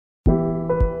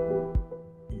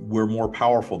we're more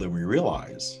powerful than we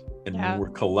realize. And when we're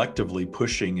collectively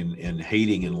pushing and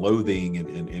hating and loathing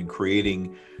and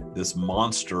creating this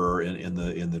monster in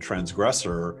the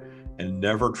transgressor, and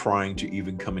never trying to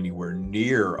even come anywhere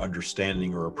near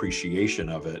understanding or appreciation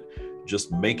of it,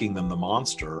 just making them the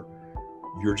monster,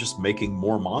 you're just making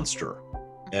more monster.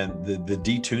 And the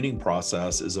detuning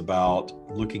process is about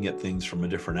looking at things from a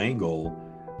different angle,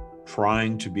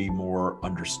 trying to be more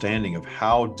understanding of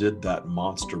how did that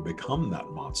monster become that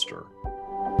monster.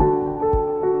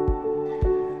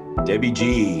 Debbie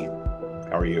G,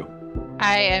 how are you?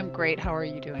 I am great. How are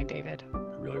you doing, David?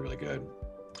 Really, really good.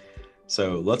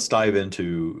 So let's dive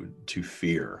into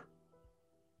fear.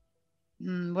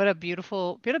 What a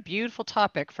beautiful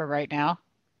topic for right now.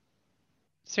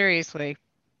 Seriously.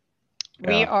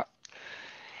 We are.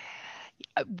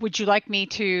 Would you like me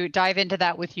to dive into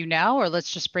that with you now, or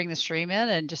let's just bring the stream in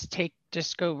and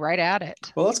just go right at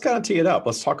it? Well, let's kind of tee it up.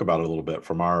 Let's talk about it a little bit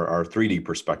from our 3D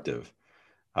perspective.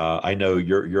 I know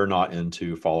you're not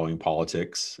into following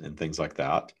politics and things like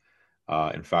that.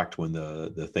 In fact, when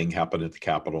the thing happened at the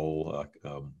Capitol,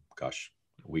 a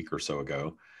week or so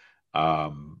ago,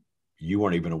 you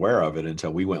weren't even aware of it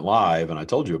until we went live and I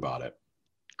told you about it.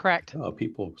 Correct.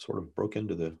 People sort of broke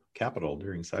into the Capitol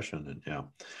during session, and yeah.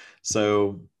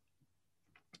 So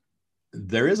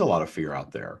there is a lot of fear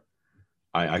out there.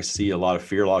 I see a lot of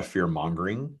fear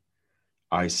mongering.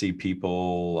 I see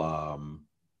people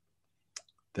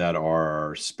that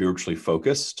are spiritually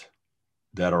focused,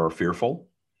 that are fearful,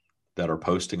 that are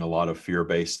posting a lot of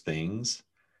fear-based things,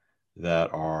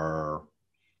 that are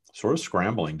sort of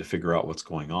scrambling to figure out what's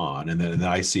going on. And then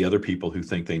I see other people who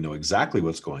think they know exactly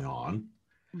what's going on.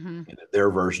 Mm-hmm. And that their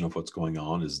version of what's going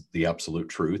on is the absolute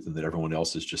truth, and that everyone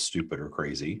else is just stupid or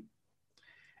crazy.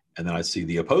 And then I see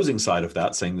the opposing side of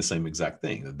that saying the same exact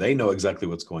thing, that they know exactly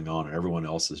what's going on and everyone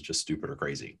else is just stupid or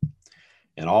crazy.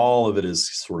 And all of it is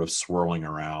sort of swirling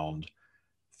around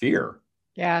fear.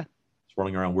 Yeah.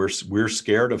 Swirling around, we're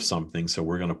scared of something, so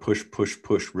we're going to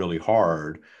push really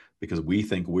hard because we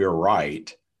think we're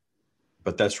right.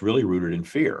 But that's really rooted in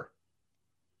fear.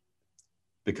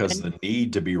 Because the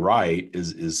need to be right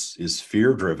is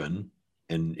fear driven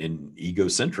and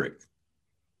egocentric.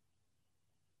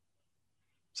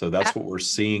 So that's what we're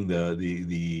seeing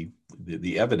the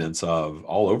evidence of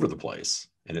all over the place,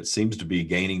 and it seems to be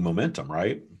gaining momentum,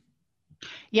 right?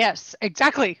 Yes,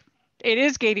 exactly. It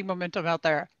is gaining momentum out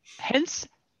there. Hence,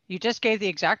 you just gave the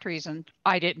exact reason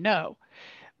I didn't know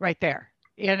right there.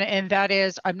 And that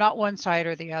is, I'm not one side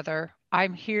or the other.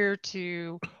 I'm here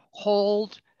to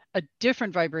hold a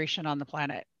different vibration on the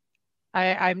planet.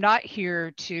 I'm not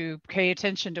here to pay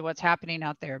attention to what's happening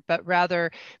out there, but rather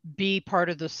be part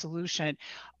of the solution.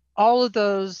 All of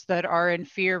those that are in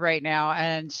fear right now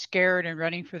and scared and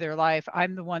running for their life,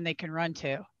 I'm the one they can run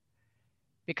to,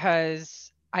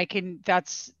 because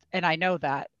and I know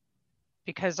that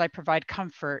because I provide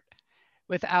comfort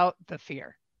without the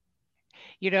fear.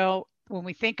 You know, when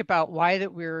we think about why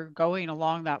that we're going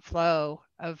along that flow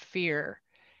of fear,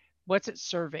 what's it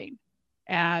serving?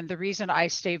 And the reason I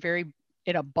stay very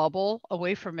in a bubble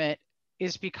away from it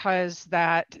is because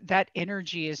that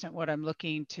energy isn't what I'm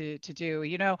looking to do.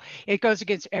 You know, it goes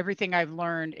against everything I've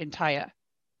learned in Taya.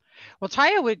 Well,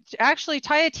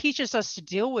 Taya teaches us to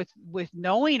deal with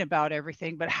knowing about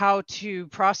everything, but how to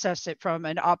process it from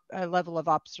a level of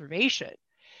observation.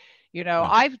 You know,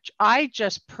 I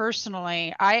just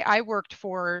personally, I worked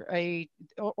for a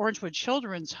Orangewood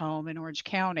Children's Home in Orange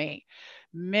County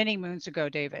many moons ago,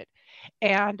 David.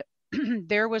 And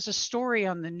there was a story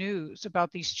on the news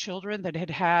about these children that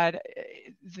had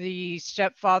the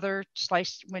stepfather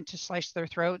went to slice their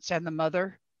throats, and the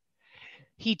mother.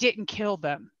 He didn't kill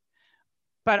them.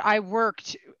 But I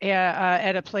worked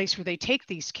at a place where they take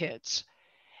these kids.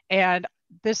 And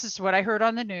this is what I heard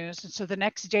on the news. And so the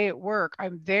next day at work,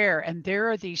 I'm there, and there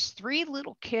are these 3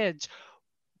 little kids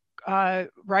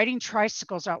riding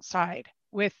tricycles outside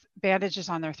with bandages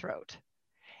on their throat.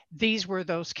 These were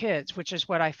those kids, which is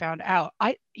what I found out.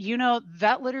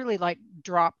 That literally like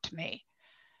dropped me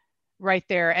right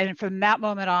there. And from that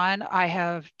moment on, I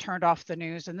have turned off the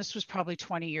news. And this was probably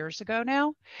 20 years ago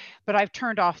now, but I've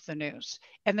turned off the news.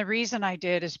 And the reason I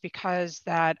did is because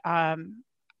that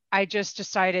I just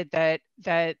decided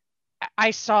that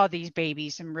I saw these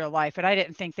babies in real life, and I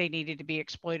didn't think they needed to be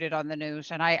exploited on the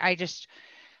news. And I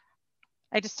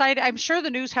decided, I'm sure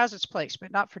the news has its place,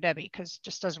 but not for Debbie, because it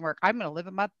just doesn't work. I'm going to live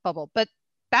in my bubble. But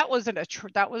that was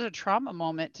a trauma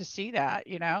moment to see that,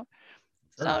 you know?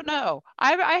 Sure. So no,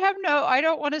 I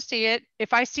don't want to see it.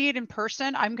 If I see it in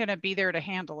person, I'm going to be there to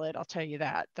handle it. I'll tell you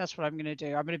that. That's what I'm going to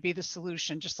do. I'm going to be the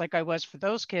solution, just like I was for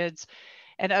those kids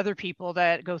and other people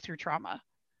that go through trauma.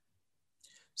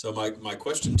 So my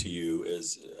question to you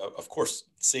is, of course,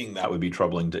 seeing that would be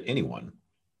troubling to anyone.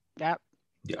 Yep.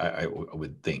 Yeah, I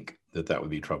would think that that would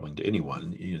be troubling to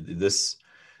anyone. This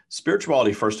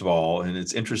spirituality, first of all, and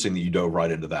it's interesting that you dove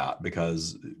right into that,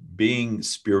 because being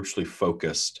spiritually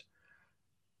focused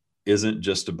isn't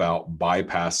just about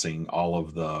bypassing all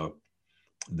of the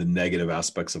negative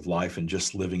aspects of life and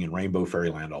just living in rainbow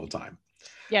fairyland all the time.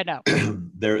 Yeah, no.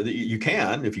 There, you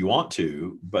can if you want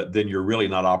to, but then you're really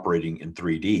not operating in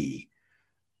 3D.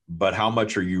 But how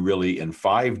much are you really in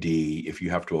 5D if you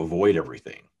have to avoid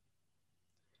everything?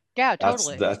 Yeah, That's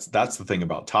totally. that's that's the thing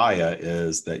about Taya,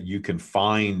 is that you can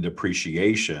find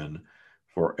appreciation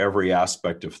for every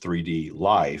aspect of 3D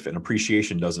life. And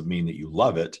appreciation doesn't mean that you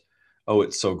love it. Oh,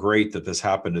 it's so great that this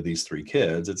happened to these three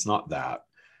kids. It's not that.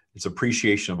 It's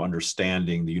appreciation of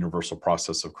understanding the universal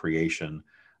process of creation,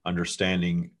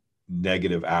 understanding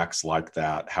negative acts like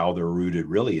that, how they're rooted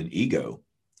really in ego,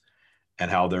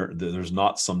 and how there's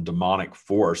not some demonic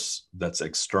force that's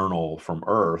external from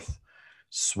Earth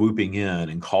swooping in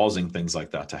and causing things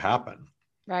like that to happen.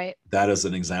 Right. That is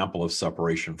an example of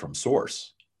separation from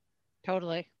source.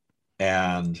 Totally.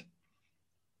 And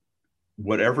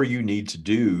whatever you need to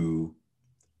do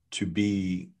to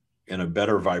be in a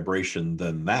better vibration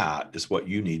than that is what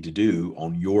you need to do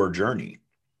on your journey.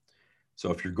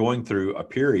 So if you're going through a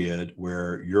period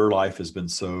where your life has been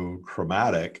so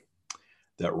traumatic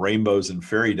that rainbows and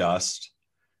fairy dust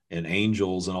and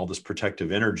angels and all this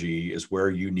protective energy is where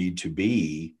you need to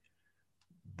be,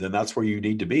 then that's where you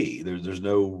need to be. There's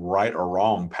no right or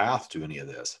wrong path to any of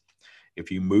this.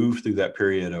 If you move through that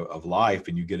period of life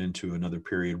and you get into another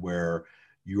period where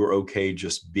you're okay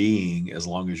just being, as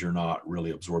long as you're not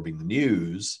really absorbing the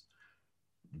news,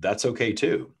 that's okay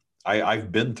too.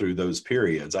 I've been through those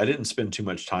periods. I didn't spend too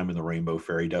much time in the rainbow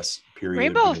fairy dust period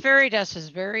Rainbow because, fairy dust is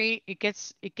very, it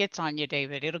gets on you,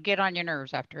 David. It'll get on your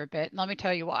nerves after a bit. And let me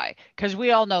tell you why. Because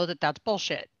we all know that that's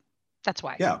bullshit. That's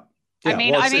why. yeah, I yeah.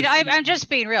 mean, Well, I mean, I'm just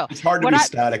being real. it's hard to What be I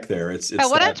static there. It's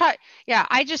what I'm that. talking, yeah,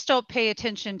 I just don't pay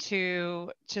attention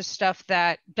to stuff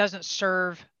that doesn't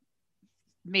serve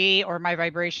me or my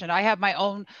vibration. I have my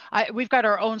own. We've got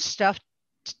our own stuff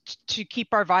to keep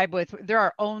our vibe with. There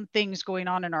are own things going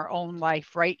on in our own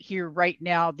life right here, right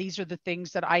now. These are the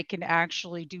things that I can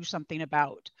actually do something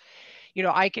about.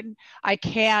 I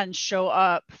can show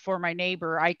up for my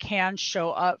neighbor. I can show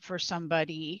up for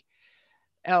somebody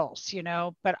else,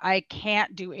 but I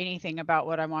can't do anything about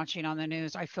what I'm watching on the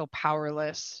news. I feel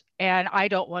powerless and I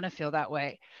don't want to feel that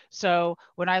way. So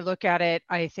when I look at it,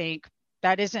 I think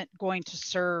that isn't going to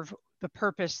serve the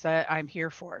purpose that I'm here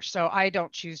for. So I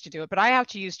don't choose to do it, but I have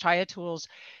to use Taya tools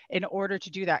in order to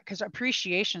do that, because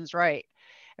appreciation's right.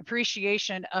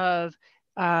 Appreciation of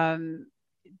um,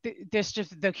 this,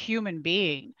 just the human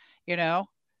being, you know,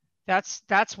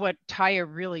 that's what Taya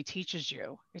really teaches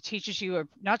you. It teaches you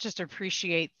not just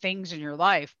appreciate things in your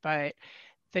life, but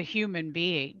the human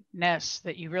beingness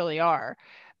that you really are,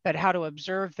 but how to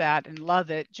observe that and love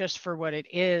it just for what it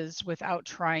is without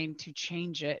trying to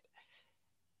change it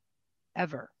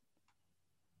ever.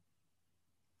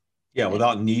 Yeah, And,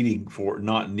 without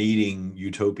not needing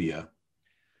utopia,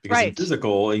 because in right.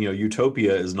 physical,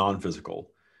 utopia is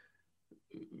non-physical.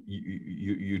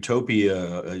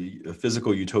 Utopia, a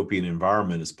physical utopian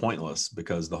environment is pointless,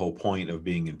 because the whole point of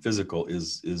being in physical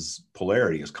is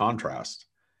polarity, is contrast,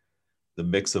 the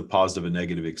mix of positive and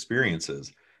negative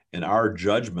experiences, and our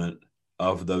judgment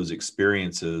of those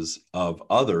experiences of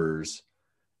others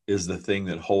is the thing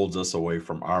that holds us away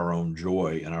from our own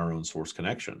joy and our own source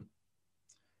connection.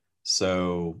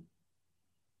 So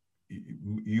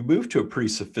you move to a pretty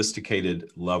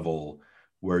sophisticated level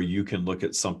where you can look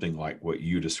at something like what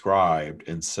you described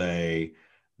and say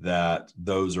that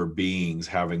those are beings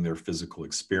having their physical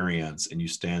experience, and you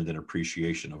stand in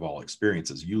appreciation of all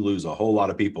experiences. You lose a whole lot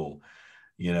of people,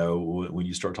 when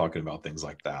you start talking about things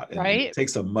like that. And it Right.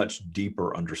 takes a much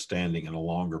deeper understanding and a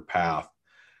longer path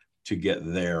to get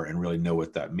there and really know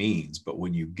what that means. But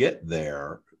when you get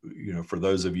there, for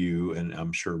those of you, and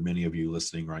I'm sure many of you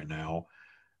listening right now,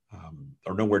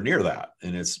 are nowhere near that,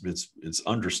 and it's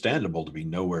understandable to be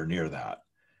nowhere near that.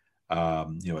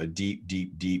 A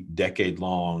deep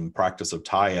decade-long practice of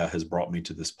Taya has brought me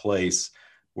to this place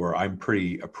where I'm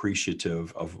pretty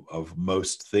appreciative of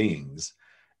most things,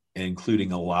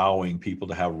 including allowing people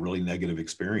to have really negative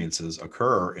experiences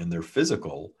occur in their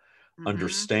physical, Mm-hmm.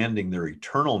 understanding their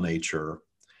eternal nature,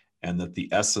 and that the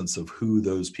essence of who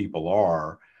those people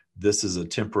are, this is a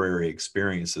temporary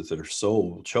experience that their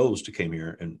soul chose to come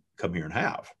here and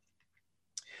have.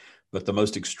 But the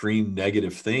most extreme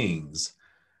negative things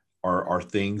are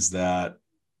things that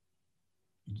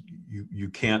you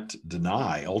can't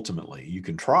deny. Ultimately, you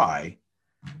can try,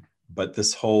 but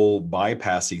this whole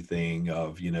bypassy thing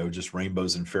of, just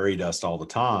rainbows and fairy dust all the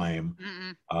time,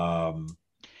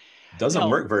 doesn't No.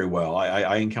 work very well.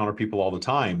 I encounter people all the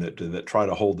time that try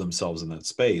to hold themselves in that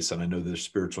space. And I know there's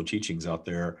spiritual teachings out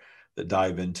there that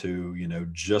dive into,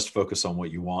 just focus on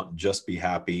what you want, just be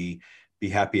happy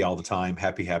all the time,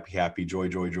 happy, happy, happy, joy,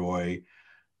 joy, joy.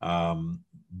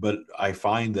 But I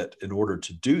find that in order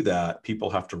to do that, people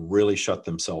have to really shut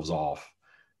themselves off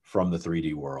from the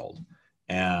 3D world.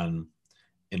 And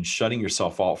in shutting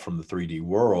yourself off from the 3D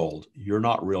world, you're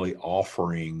not really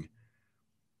offering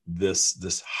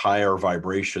this higher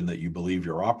vibration that you believe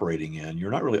you're operating in.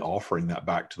 You're not really offering that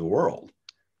back to the world.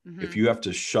 Mm-hmm. If you have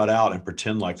to shut out and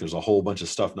pretend like there's a whole bunch of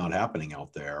stuff not happening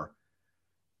out there,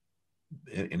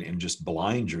 and just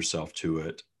blind yourself to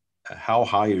it, how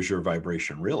high is your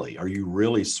vibration really? Are you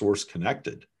really source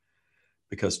connected?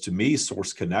 Because to me,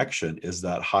 source connection is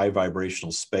that high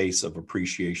vibrational space of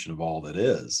appreciation of all that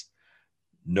is.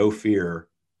 No fear,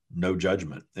 no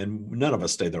judgment. And none of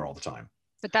us stay there all the time.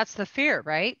 But that's the fear,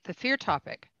 right? The fear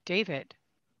topic. David,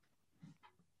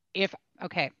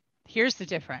 okay, here's the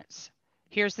difference.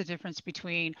 Here's the difference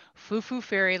between foo-foo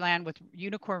fairyland with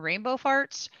unicorn rainbow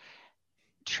farts,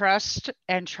 trust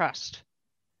and trust.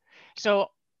 So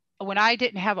when I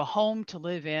didn't have a home to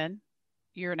live in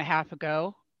a year and a half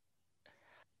ago,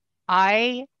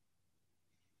 I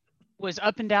was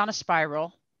up and down a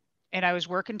spiral and I was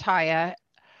working Taya.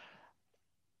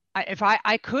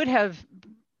 I could have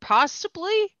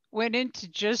possibly went into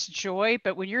just joy,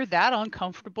 but when you're that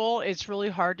uncomfortable, it's really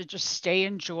hard to just stay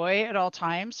in joy at all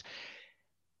times.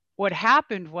 What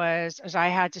happened was, as I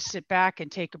had to sit back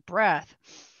and take a breath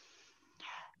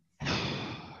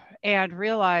and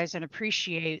realize and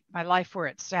appreciate my life where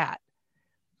it's at.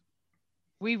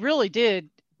 We really did,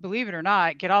 believe it or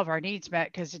not, get all of our needs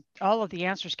met because all of the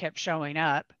answers kept showing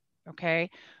up. Okay.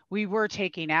 We were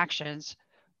taking actions,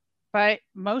 but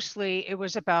mostly it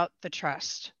was about the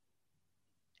trust.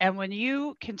 And when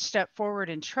you can step forward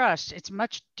and trust, it's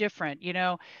much different.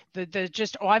 The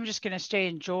just, oh, I'm just going to stay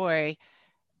in joy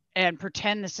and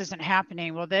pretend this isn't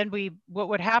happening. Well, then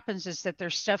what happens is that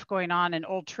there's stuff going on and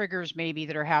old triggers maybe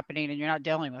that are happening and you're not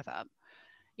dealing with them.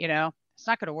 It's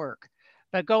not going to work.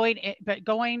 But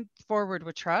going forward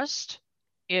with trust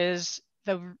is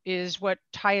what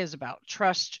Taya is about.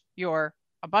 Trust your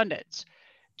abundance.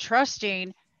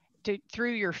 Trusting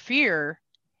through your fear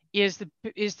is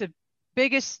the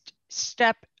biggest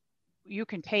step you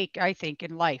can take, I think,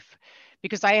 in life,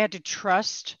 because I had to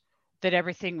trust that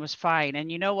everything was fine.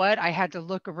 And you know what? I had to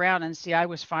look around and see I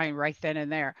was fine right then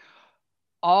and there.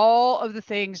 All of the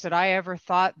things that I ever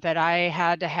thought that I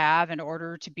had to have in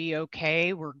order to be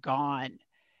okay were gone.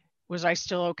 Was I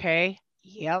still okay?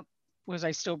 Yep. Was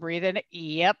I still breathing?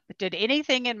 Yep. Did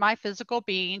anything in my physical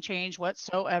being change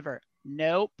whatsoever?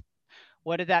 Nope.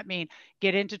 What did that mean?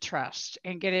 Get into trust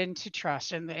and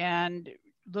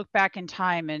look back in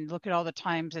time and look at all the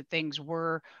times that things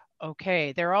were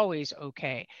okay. They're always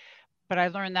okay. But I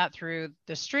learned that through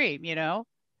the stream.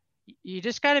 You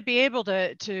just got to be able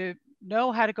to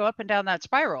know how to go up and down that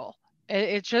spiral.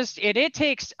 It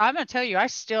takes, I'm going to tell you, I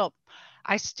still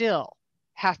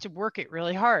have to work it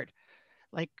really hard.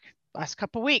 Like last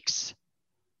couple weeks,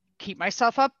 keep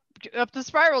myself up the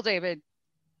spiral, David,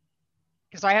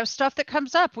 because I have stuff that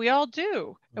comes up. We all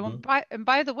do. Mm-hmm. And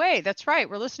by the way, that's right.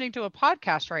 We're listening to a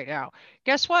podcast right now.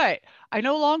 Guess what? I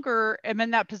no longer am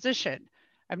in that position.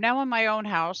 I'm now in my own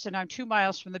house and I'm 2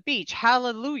 miles from the beach.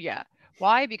 Hallelujah.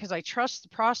 Why? Because I trust the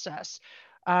process.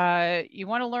 You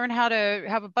want to learn how to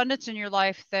have abundance in your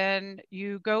life, then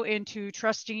you go into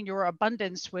trusting your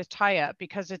abundance with Taya,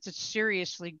 because it's a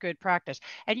seriously good practice.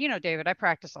 And David, I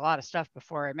practiced a lot of stuff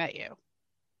before I met you.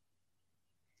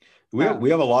 We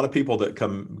have a lot of people that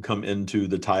come into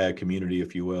the Taya community,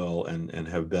 if you will, and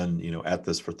have been, at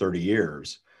this for 30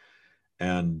 years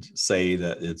and say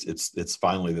that it's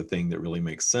finally the thing that really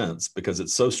makes sense, because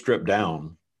it's so stripped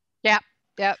down. Yeah.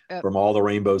 From all the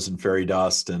rainbows and fairy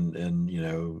dust and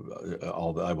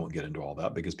all that. I won't get into all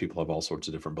that because people have all sorts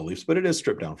of different beliefs, but it is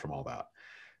stripped down from all that.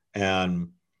 And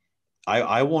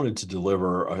I wanted to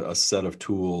deliver a set of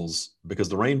tools, because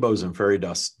the rainbow and fairy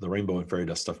dust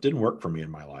stuff didn't work for me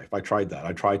in my life. I tried that.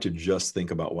 I tried to just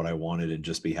think about what I wanted and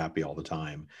just be happy all the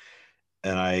time.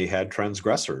 And I had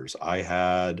transgressors. I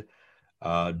had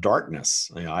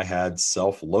darkness. I had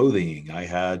self-loathing. I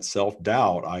had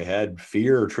self-doubt. I had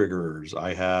fear triggers.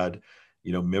 I had,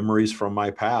 memories from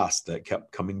my past that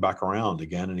kept coming back around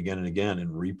again and again and again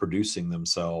and reproducing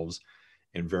themselves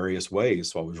in various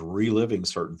ways. So I was reliving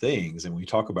certain things, and we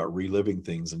talk about reliving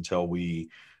things until we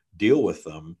deal with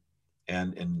them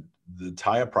And the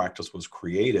Taya practice was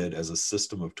created as a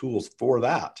system of tools for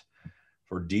that,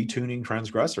 for detuning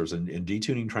transgressors. And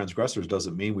detuning transgressors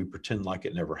doesn't mean we pretend like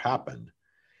it never happened.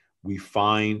 We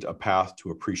find a path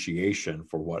to appreciation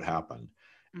for what happened.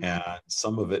 Mm-hmm. And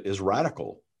some of it is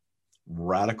radical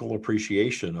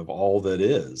appreciation of all that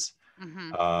is.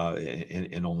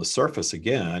 Mm-hmm. And on the surface,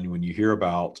 again, when you hear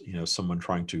about, someone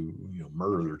trying to,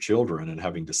 murder their children and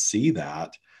having to see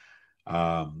that,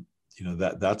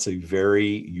 that's a very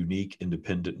unique,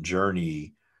 independent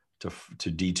journey to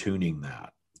detuning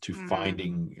that, to mm-hmm.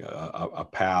 finding a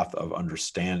path of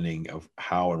understanding of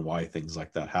how and why things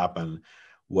like that happen,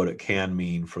 what it can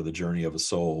mean for the journey of a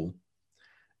soul,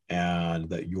 and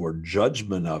that your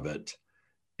judgment of it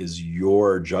is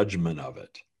your judgment of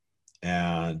it.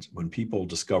 And when people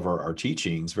discover our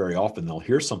teachings, very often they'll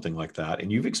hear something like that,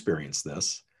 and you've experienced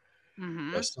this.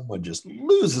 Mm-hmm. Someone just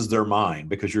loses their mind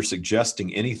because you're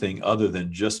suggesting anything other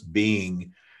than just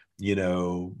being,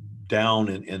 down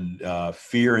in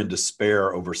fear and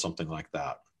despair over something like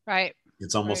that. Right.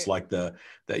 It's almost like that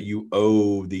you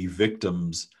owe the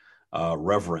victims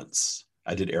reverence.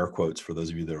 I did air quotes for those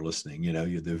of you that are listening.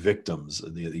 The victims,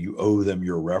 you owe them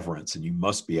your reverence, and you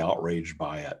must be outraged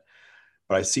by it.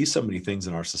 But I see so many things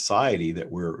in our society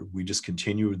that we just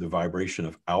continue the vibration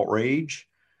of outrage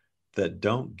that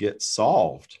don't get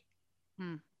solved.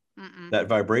 That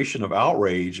vibration of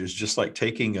outrage is just like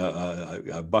taking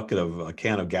a bucket of a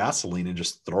can of gasoline and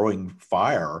just throwing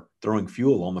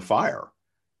fuel on the fire.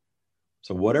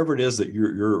 So whatever it is that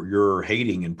you're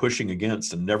hating and pushing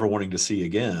against and never wanting to see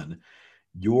again,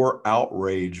 your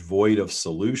outrage void of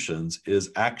solutions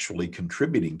is actually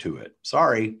contributing to it.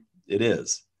 Sorry, it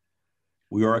is.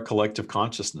 We are a collective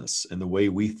consciousness, and the way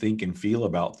we think and feel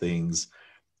about things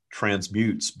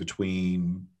transmutes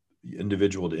between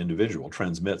individual to individual,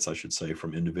 transmits, I should say,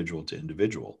 from individual to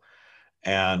individual.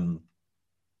 And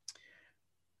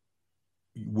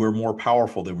we're more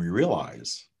powerful than we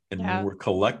realize. And when we're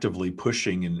collectively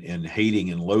pushing and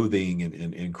hating and loathing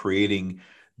and creating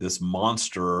this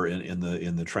monster in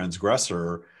the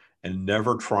transgressor, and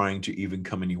never trying to even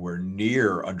come anywhere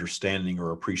near understanding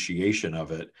or appreciation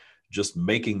of it, just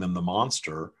making them the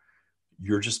monster,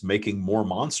 you're just making more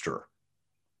monster.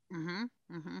 Mm-hmm.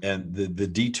 Mm-hmm. And the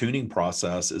detuning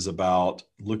process is about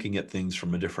looking at things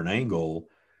from a different angle,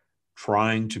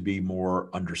 trying to be more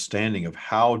understanding of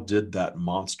how did that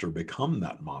monster become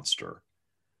that monster.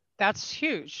 That's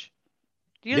huge.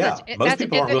 Most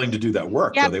people aren't willing to do that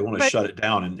work. Yeah, though. They want to shut it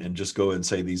down and just go and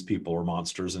say these people are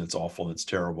monsters and it's awful and it's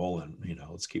terrible and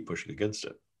let's keep pushing against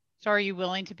it. So are you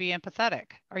willing to be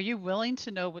empathetic? Are you willing to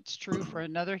know what's true for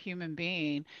another human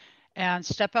being and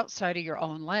step outside of your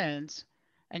own lens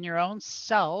and your own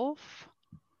self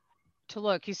to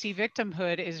look? You see,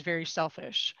 victimhood is very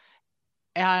selfish.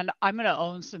 And I'm going to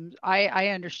own I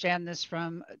understand this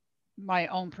from my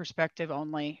own perspective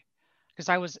only, because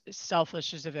I was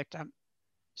selfish as a victim,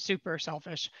 super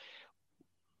selfish.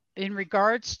 In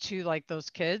regards to like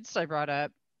those kids I brought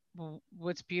up,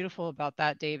 what's beautiful about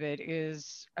that, David,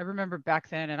 is I remember back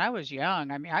then, and I was young.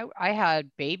 I mean, I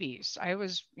had babies. I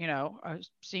was, a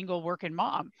single working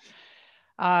mom.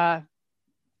 And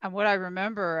what I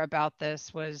remember about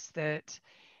this was that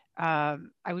I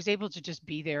was able to just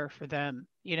be there for them.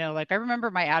 Like I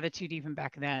remember my attitude even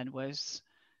back then was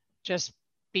just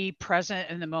be present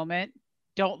in the moment.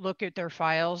 Don't look at their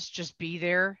files, just be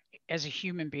there as a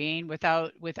human being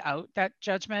without that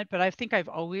judgment. But I think I've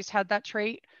always had that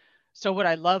trait. So what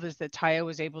I love is that Taya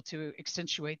was able to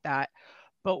accentuate that.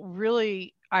 But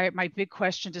really, my big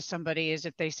question to somebody is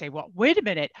if they say, well, wait a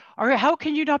minute, or how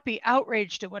can you not be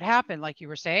outraged at what happened, like you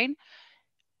were saying?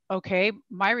 Okay,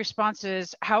 my response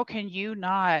is, how can you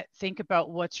not think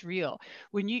about what's real?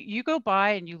 When you go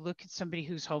by and you look at somebody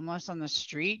who's homeless on the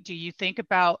street, do you think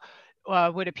about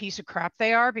what a piece of crap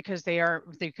they are because they're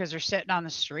sitting on the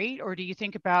street? Or do you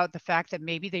think about the fact that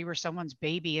maybe they were someone's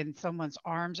baby in someone's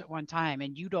arms at one time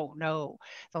and you don't know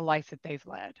the life that they've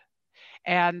led?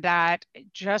 And that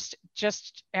just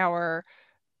our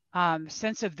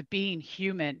sense of the being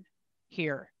human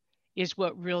here is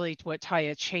what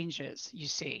Taya changes, you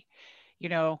see.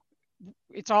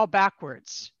 It's all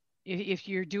backwards. If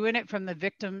you're doing it from the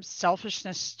victim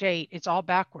selfishness state, it's all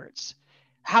backwards.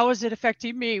 How is it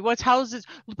affecting me?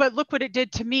 But look what it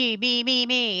did to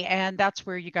me. And that's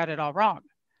where you got it all wrong.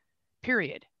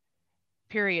 Period.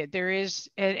 There is,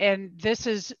 and this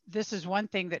is one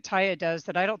thing that Taya does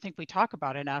that I don't think we talk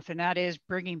about enough, and that is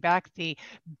bringing back the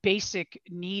basic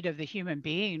need of the human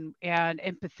being and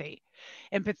empathy.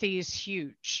 Empathy is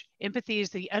huge. Empathy is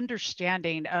the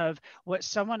understanding of what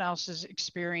someone else is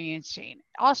experiencing.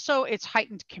 Also, it's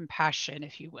heightened compassion,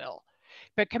 if you will,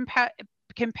 But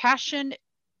compassion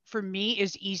for me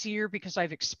is easier because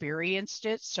I've experienced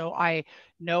it. So I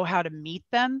know how to meet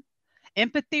them.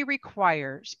 Empathy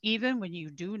requires, even when you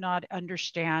do not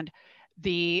understand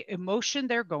the emotion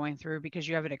they're going through because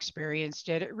you haven't experienced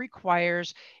it, it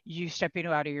requires you stepping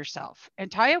out of yourself. And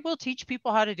Taya will teach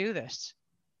people how to do this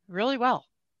really well.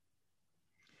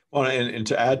 Well, and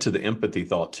to add to the empathy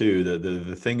thought too,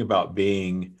 the thing about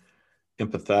being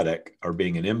empathetic or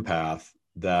being an empath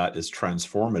that is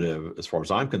transformative, as far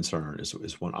as I'm concerned,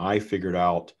 is when I figured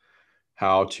out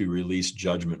how to release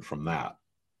judgment from that.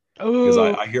 Because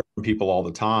Oh, I hear from people all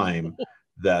the time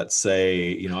that say,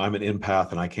 you know, I'm an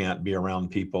empath and I can't be around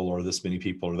people or this many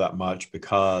people or that much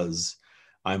because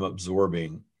I'm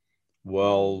absorbing.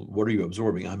 Well, what are you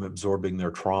absorbing? I'm absorbing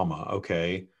their trauma.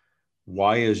 Okay.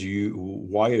 Why is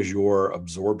your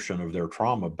absorption of their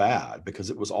trauma bad? Because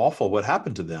it was awful what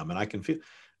happened to them. And I can feel,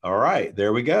 all right,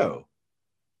 there we go.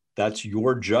 That's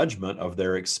your judgment of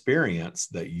their experience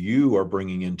that you are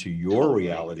bringing into your totally.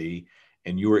 reality,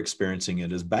 and you're experiencing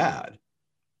it as bad.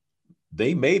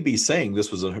 They may be saying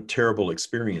this was a terrible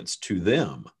experience to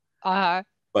them. Uh,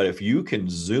 But if you can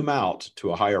zoom out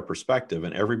to a higher perspective,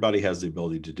 and everybody has the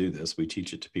ability to do this, we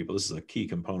teach it to people. This is a key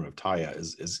component of Taya,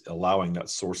 is allowing that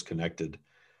source connected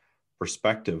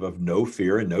perspective of no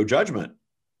fear and no judgment.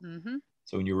 mm-hmm.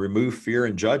 So when you remove fear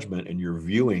and judgment and you're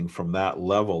viewing from that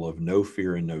level of no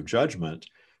fear and no judgment,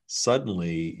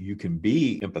 suddenly you can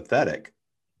be empathetic,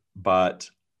 but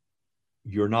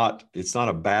it's not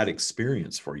a bad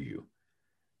experience for you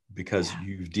because Yeah.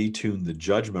 you've detuned the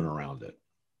judgment around it.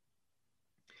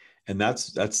 And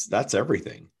that's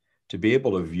everything. To be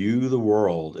able to view the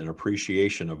world in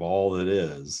appreciation of all that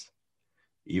is,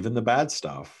 even the bad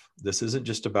stuff. This isn't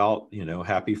just about, you know,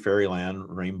 happy fairyland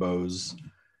rainbows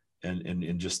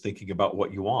and just thinking about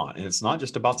what you want. And it's not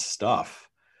just about stuff.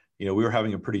 You know, we were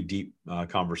having a pretty deep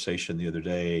conversation the other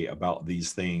day about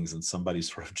these things, and somebody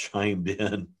sort of chimed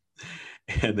in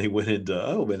and they went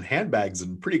into, and handbags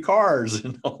and pretty cars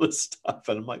and all this stuff.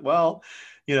 And I'm like, well,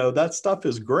 you know, that stuff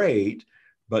is great.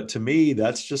 But to me,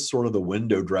 that's just sort of the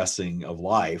window dressing of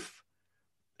life.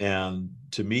 And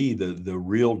to me, the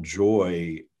real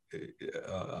joy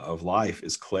of life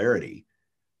is clarity,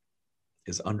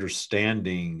 is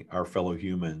understanding our fellow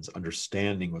humans,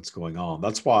 understanding what's going on.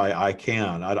 That's why I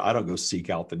don't go seek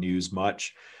out the news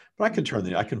much, but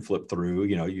I can flip through,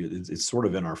 you know, it's sort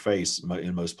of in our face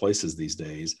in most places these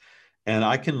days. And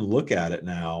I can look at it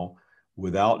now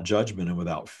without judgment and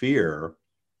without fear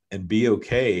and be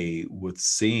okay with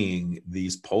seeing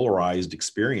these polarized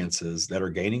experiences that are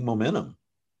gaining momentum.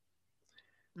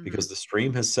 Because the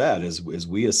stream has said, as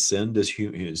we ascend, as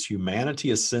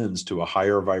humanity ascends to a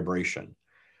higher vibration,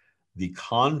 the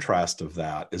contrast of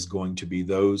that is going to be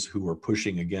those who are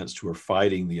pushing against, who are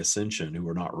fighting the ascension, who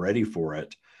are not ready for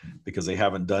it because they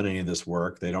haven't done any of this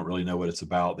work. They don't really know what it's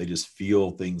about. They just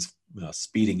feel things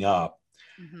speeding up,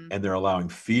 Mm-hmm. and they're allowing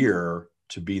fear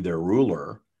to be their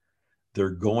ruler. They're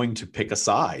going to pick a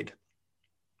side.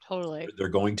 Totally. They're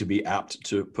going to be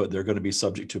they're going to be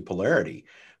subject to polarity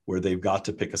where they've got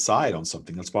to pick a side on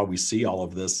something. That's why we see all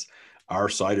of this. Our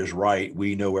side is right.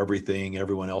 We know everything.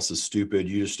 Everyone else is stupid.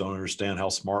 You just don't understand how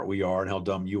smart we are and how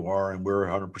dumb you are. And we're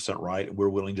 100% right. And we're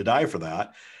willing to die for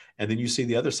that. And then you see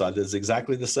the other side that's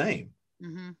exactly the same.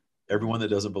 Mm-hmm. Everyone that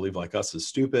doesn't believe like us is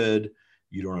stupid.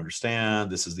 You don't understand.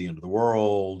 This is the end of the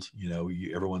world. You know,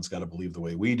 everyone's got to believe the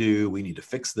way we do. We need to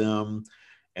fix them.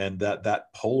 And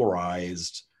that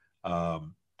polarized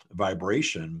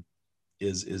vibration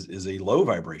is a low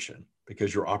vibration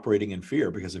because you're operating in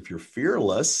fear. Because if you're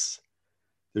fearless,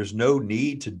 there's no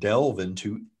need to delve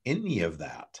into any of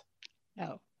that.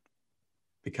 No.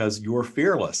 Because you're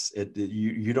fearless.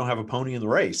 You don't have a pony in the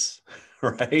race,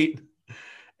 right?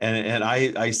 And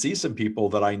I see some people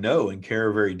that I know and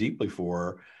care very deeply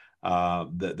for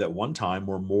that one time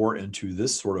were more into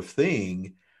this sort of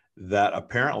thing that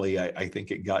apparently I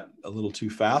think it got a little too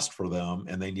fast for them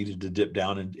and they needed to dip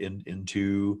down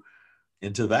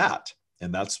into that.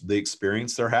 And that's the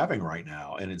experience they're having right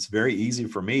now. And it's very easy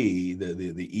for me.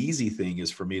 The easy thing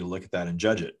is for me to look at that and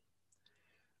judge it.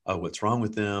 Oh, what's wrong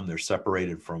with them? They're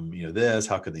separated from, you know, this.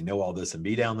 How could they know all this and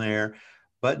be down there?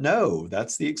 But no,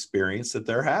 that's the experience that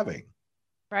they're having.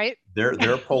 Right.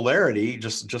 Their polarity,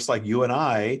 just like you and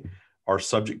I are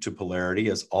subject to polarity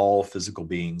as all physical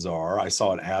beings are. I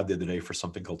saw an ad the other day for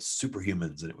something called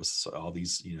superhumans, and it was all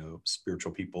these, you know,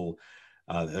 spiritual people.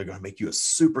 They're going to make you a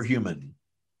superhuman.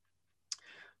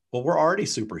 Well, we're already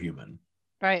superhuman.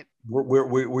 Right.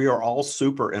 We are all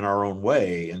super in our own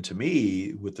way. And to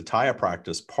me, with the Taya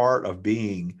practice, part of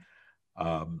being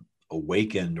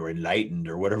awakened or enlightened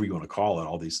or whatever you want to call it,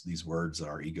 all these words that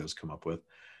our egos come up with.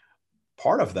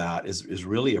 Part of that is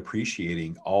really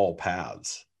appreciating all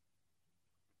paths.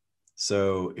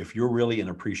 So if you're really in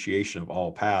appreciation of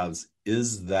all paths,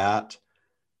 is that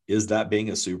being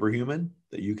a superhuman,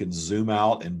 that you can zoom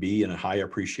out and be in a high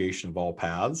appreciation of all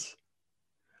paths?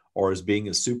 Or is being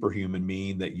a superhuman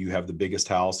mean that you have the biggest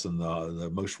house and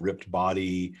the most ripped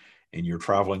body, and you're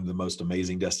traveling to the most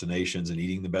amazing destinations and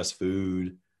eating the best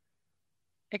food?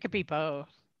 It could be both.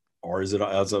 Or is it,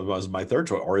 as my third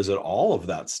choice, or is it all of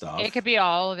that It could stuff? be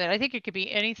all of it. I think it could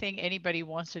be anything anybody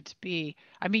wants it to be.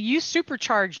 I mean, you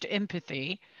supercharged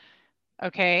empathy,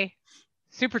 okay?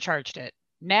 Supercharged it.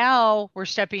 Now we're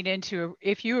stepping into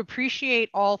if you appreciate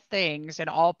all things and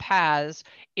all paths,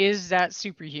 is that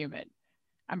superhuman?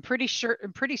 I'm pretty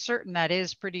certain that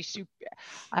is pretty super.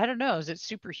 I don't know. Is it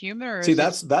superhuman or See, is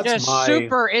it that's just my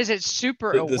super? Is it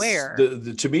super aware?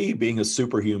 to me, being a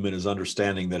superhuman is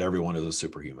understanding that everyone is a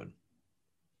superhuman.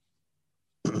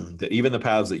 That even the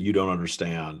paths that you don't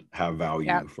understand have Yeah,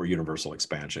 value for universal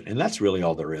expansion, and that's really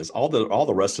all there is. All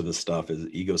the rest of this stuff is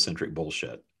egocentric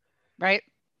bullshit, right.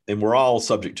 and we're all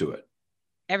subject to it.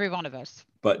 Every one of us.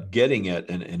 But getting it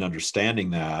and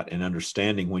understanding that, and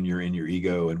understanding when you're in your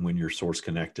ego and when you're source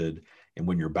connected and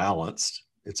when you're balanced,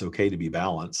 it's okay to be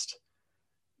balanced.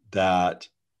 That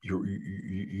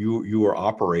you are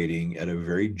operating at a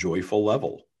very joyful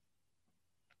level.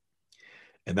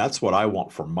 And that's what I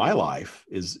want for my life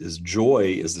is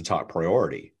joy is the top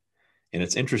priority. And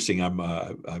it's interesting.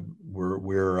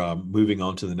 We're moving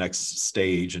on to the next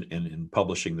stage in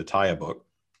publishing the Taya book.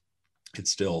 It's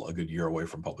still a good year away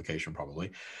from publication,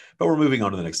 probably, but we're moving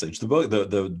on to the next stage. The book,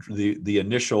 the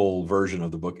initial version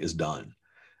of the book is done,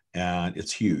 and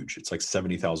it's huge. It's like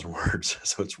 70,000 words,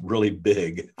 so it's really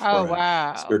big Oh, for a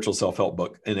wow. spiritual self-help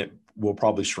book, and it will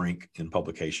probably shrink in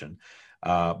publication.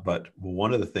 But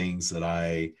one of the things that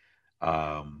I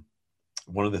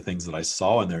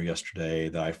saw in there yesterday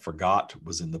that I forgot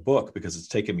was in the book, because it's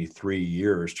taken me 3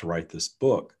 years to write this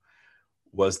book,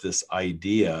 was this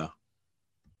idea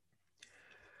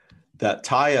that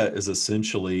Taya is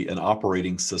essentially an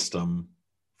operating system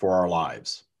for our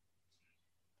lives,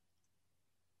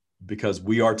 because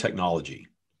we are technology.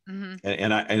 Mm-hmm.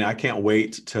 And I can't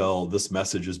wait till this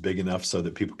message is big enough so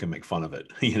that people can make fun of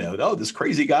it. Oh, this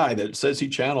crazy guy that says he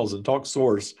channels and talks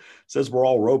source says we're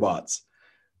all robots.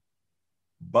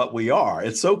 But we are.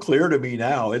 It's so clear to me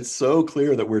now. It's so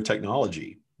clear that we're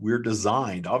technology. We're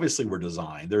designed. Obviously, we're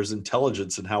designed. There's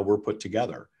intelligence in how we're put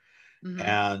together. Mm-hmm.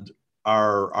 And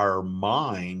our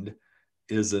mind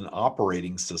is an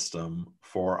operating system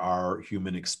for our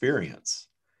human experience.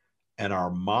 And our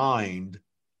mind,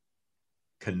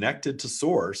 connected to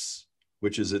source,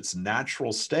 which is its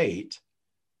natural state,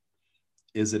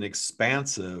 is an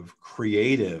expansive,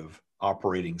 creative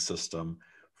operating system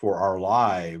for our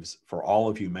lives, for all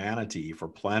of humanity, for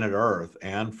planet Earth,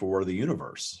 and for the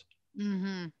universe.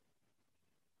 Mm-hmm.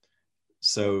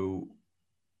 So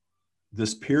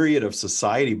this period of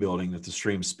society building that the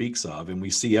stream speaks of, and we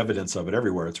see evidence of it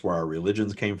everywhere. It's where our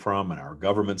religions came from and our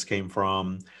governments came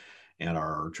from, and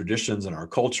our traditions and our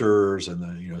cultures, and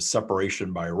the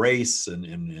separation by race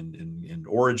and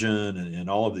origin, and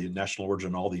all of the national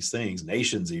origin, all these things,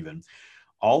 nations even.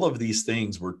 All of these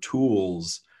things were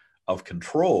tools of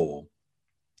control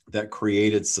that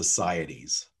created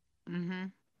societies. Mm-hmm.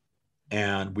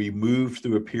 And we moved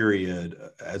through a period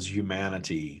as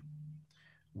humanity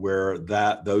where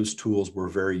those tools were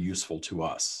very useful to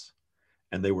us,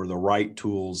 and they were the right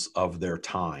tools of their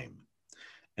time.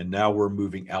 And now we're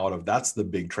moving out of, that's the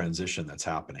big transition that's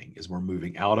happening, is we're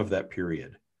moving out of that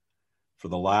period. For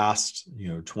the last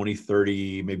 20,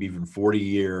 30, maybe even 40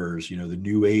 years, the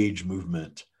New Age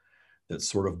movement that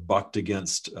sort of bucked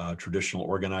against traditional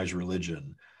organized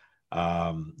religion,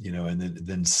 and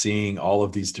then seeing all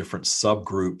of these different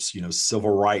subgroups.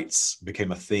 Civil rights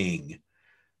became a thing.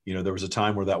 There was a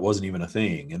time where that wasn't even a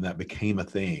thing, and that became a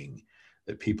thing.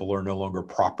 That people are no longer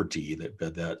property.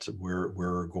 That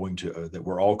we're going to that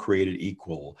we're all created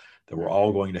equal. That we're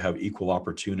all going to have equal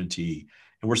opportunity,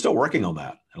 and we're still working on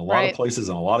that in a lot of places.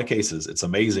 In a lot of cases, it's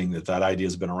amazing that idea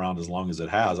has been around as long as it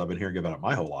has. I've been hearing about it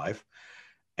my whole life,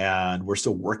 and we're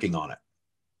still working on it.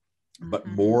 But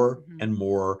more and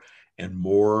more and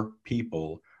more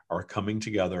people are coming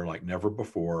together like never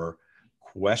before,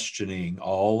 questioning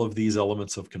all of these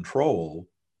elements of control.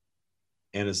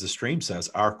 And as the stream says,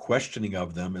 our questioning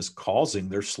of them is causing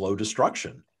their slow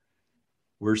destruction.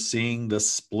 We're seeing the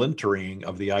splintering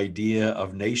of the idea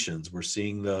of nations. We're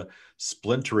seeing the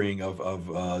splintering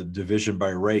of division by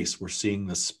race. We're seeing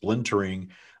the splintering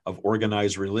of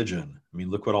organized religion. I mean,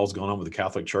 look what all's gone on with the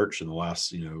Catholic Church in the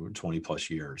last, 20 plus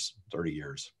years, 30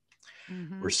 years.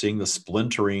 Mm-hmm. We're seeing the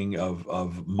splintering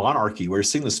of monarchy. We're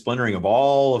seeing the splintering of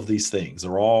all of these things.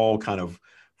 They're all kind of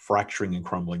fracturing and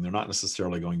crumbling. They're not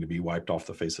necessarily going to be wiped off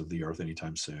the face of the earth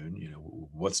anytime soon.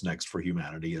 What's next for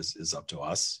humanity is up to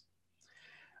us.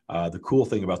 The cool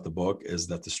thing about the book is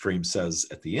that the stream says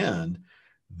at the end,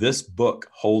 this book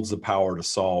holds the power to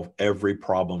solve every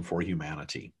problem for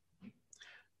humanity,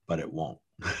 but it won't.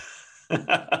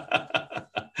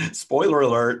 Spoiler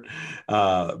alert,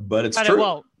 but it's true. It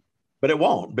won't. But it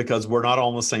won't, because we're not all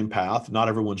on the same path. Not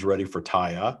everyone's ready for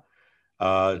Taya.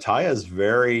 Taya is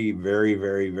very, very,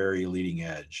 very, very leading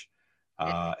edge.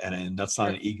 And that's not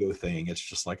an ego thing. It's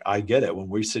just like, I get it. When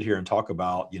we sit here and talk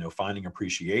about, finding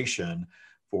appreciation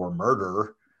for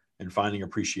murder and finding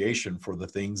appreciation for the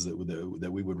things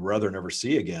that we would rather never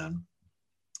see again,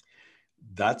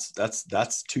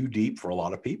 that's too deep for a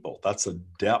lot of people. That's a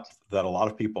depth that a lot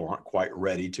of people aren't quite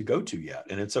ready to go to yet.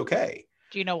 And it's okay.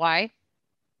 Do you know why?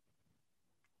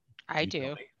 I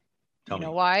do. You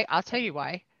know why? I'll tell you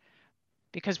why.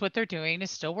 Because what they're doing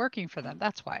is still working for them.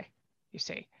 That's why, you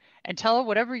see. Until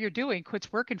whatever you're doing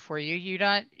quits working for you, you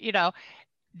don't,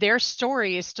 their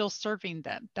story is still serving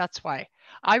them. That's why.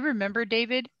 I remember,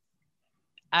 David,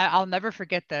 I'll never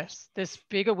forget this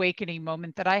big awakening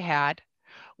moment that I had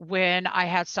when I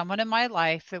had someone in my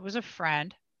life that was a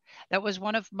friend, that was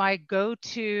one of my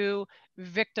go-to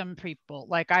victim people.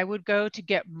 Like, I would go to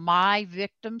get my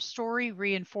victim story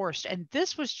reinforced. And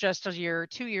this was just a year,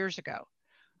 2 years ago.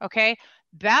 Okay.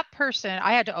 That person,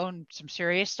 I had to own some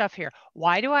serious stuff here.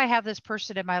 Why do I have this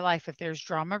person in my life if there's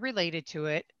drama related to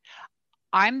it?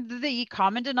 I'm the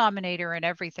common denominator in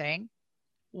everything.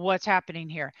 What's happening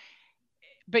here?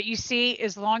 But you see,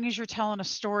 as long as you're telling a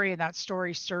story and that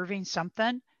story serving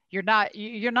something, you're not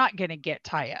going to get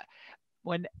Taya.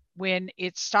 When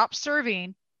it stops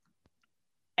serving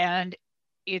and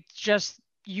it's just,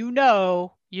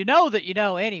 that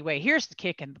anyway, here's the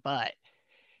kick in the butt.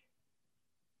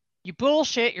 You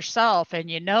bullshit yourself and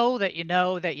you know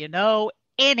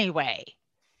anyway.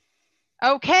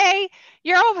 Okay,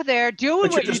 you're over there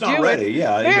doing what you're doing. Ready.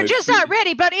 Yeah, you're just not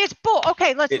ready. But it's bull.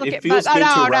 Okay, let's look at. It feels good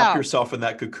to wrap yourself in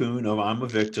that cocoon of I'm a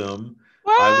victim.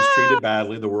 I was treated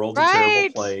badly. The world's a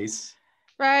terrible place.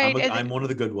 Right. I'm one of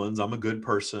the good ones. I'm a good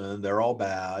person. They're all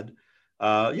bad.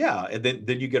 Yeah, and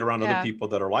then you get around other people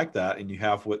that are like that, and you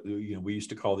have what we used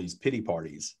to call these pity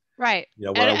parties. Right.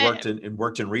 When I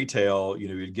worked in retail,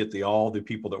 you'd get all the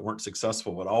people that weren't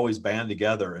successful would always band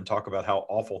together and talk about how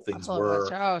awful things were,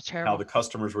 how the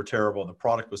customers were terrible and the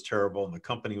product was terrible and the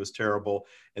company was terrible.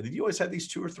 And then you always had these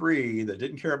 2 or 3 that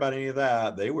didn't care about any of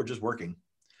that. They were just working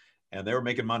and they were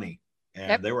making money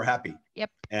and they were happy.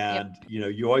 And,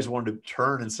 you always wanted to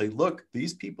turn and say, look,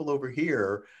 these people over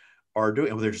here are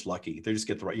doing, they're just lucky. They just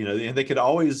get the right, and they could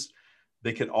always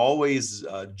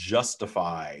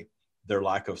justify their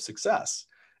lack of success.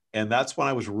 And that's when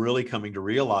I was really coming to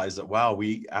realize that, wow,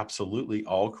 we absolutely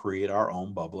all create our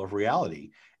own bubble of reality.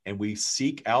 And we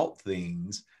seek out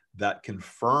things that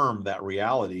confirm that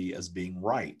reality as being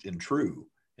right and true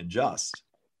and just.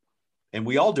 And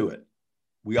we all do it.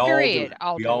 We all do it.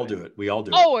 We all do it. We all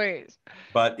do it. Always.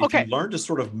 But if you learn to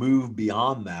sort of move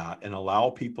beyond that and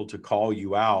allow people to call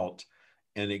you out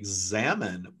and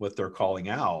examine what they're calling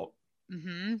out,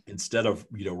 instead of,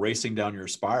 racing down your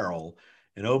spiral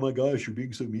and, oh my gosh, you're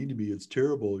being so mean to me. It's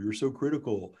terrible. You're so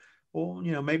critical. Well,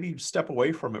 maybe step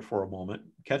away from it for a moment,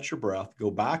 catch your breath, go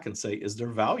back and say, is there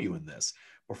value in this?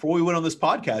 Before we went on this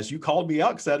podcast, you called me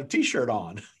out because I had a t-shirt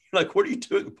on. You're like, what are you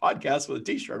doing a podcast with a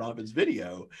t-shirt on if it's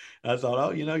video? And I thought,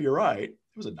 oh, you're right.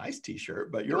 It was a nice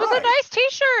t-shirt, but you're right. It was a nice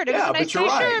t-shirt. It was a nice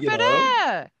t-shirt,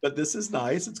 right, but this is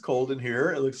nice. It's cold in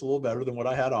here. It looks a little better than what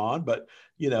I had on, but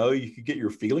you could get your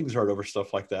feelings hurt over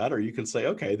stuff like that. Or you can say,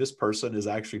 okay, this person is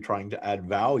actually trying to add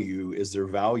value. Is there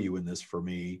value in this for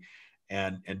me?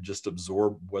 And just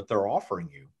absorb what they're offering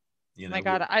you. Oh my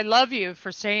God, I love you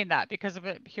for saying that, because of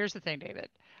it. Here's the thing, David.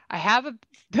 I have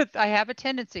a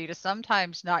tendency to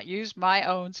sometimes not use my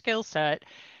own skill set.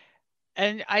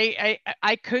 And I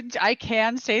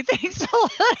can say things a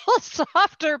little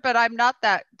softer, but I'm not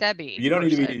that Debbie. You don't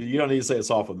need to say it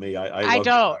soft with me. I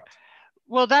don't.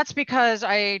 Well, that's because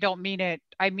I don't mean it.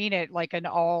 I mean it like in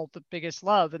all the biggest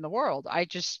love in the world.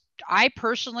 I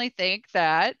personally think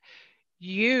that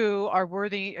you are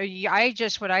worthy.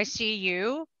 When I see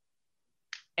you,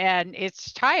 and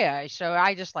it's Taya. So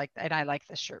I just I like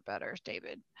this shirt better,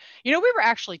 David. We were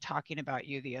actually talking about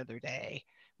you the other day.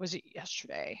 Was it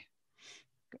yesterday?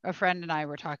 A friend and I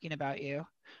were talking about you.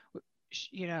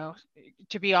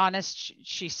 To be honest,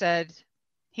 she said,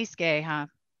 he's gay, huh?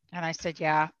 And I said,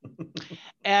 yeah.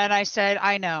 And I said,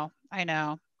 I know, I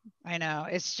know, I know.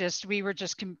 It's just, we were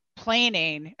just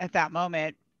complaining at that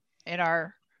moment in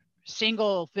our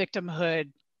single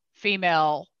victimhood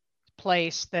female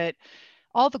place that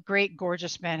all the great,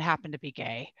 gorgeous men happen to be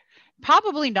gay.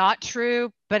 Probably not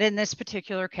true, but in this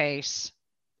particular case,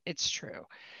 it's true.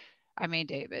 I mean,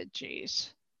 David,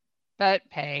 geez. But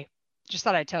hey, just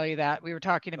thought I'd tell you that. We were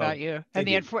talking about Oh, you and thank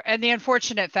you. the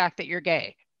unfortunate fact that you're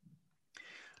gay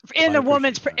Well, in I the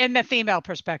woman's appreciate that. in the female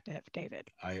perspective, David.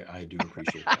 I do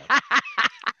appreciate that.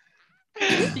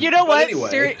 You know But what?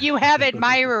 anyway, You have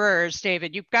admirers,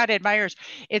 David. You've got admirers.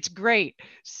 It's great.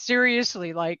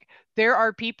 Seriously, like there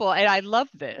are people, and I love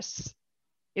this.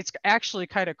 It's actually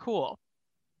kind of cool.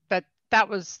 But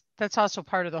that's also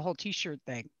part of the whole t-shirt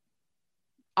thing.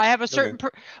 I have a okay. certain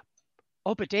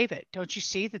oh, but David, don't you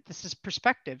see that this is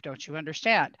perspective? Don't you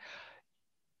understand?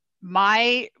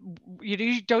 My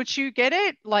don't you get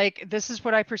it? Like this is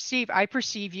what I perceive. I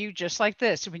perceive you just like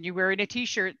this. When you're wearing a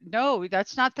t-shirt, no,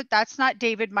 that's not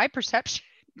David. My perception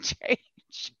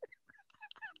change.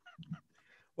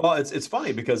 Well, it's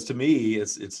funny because to me,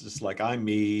 it's just like I'm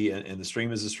me, and the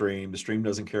stream is the stream. The stream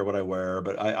doesn't care what I wear.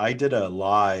 But I did a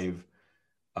live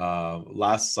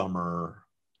last summer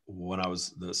when I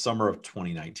was the summer of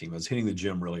 2019. I was hitting the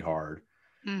gym really hard,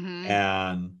 Mm-hmm.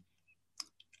 and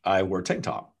I wore tank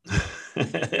top.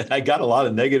 And I got a lot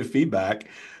of negative feedback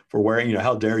for wearing,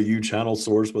 how dare you channel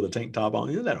source with a tank top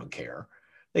on? They don't care.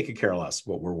 They could care less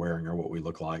what we're wearing or what we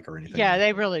look like or anything Yeah, like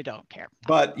they that. really don't care.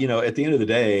 But, at the end of the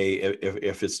day,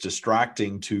 if it's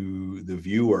distracting to the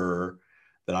viewer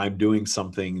that I'm doing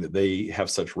something that they have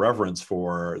such reverence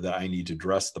for that I need to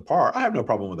dress the part, I have no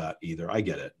problem with that either. I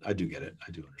get it. I do get it.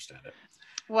 I do understand it.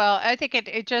 Well, I think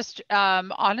it just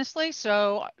honestly,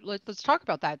 so let's talk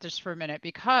about that just for a minute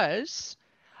because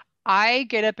I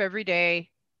get up every day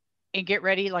and get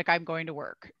ready like I'm going to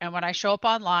work. And when I show up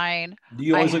online,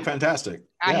 You always look I fantastic.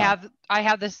 I Yeah.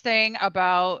 have this thing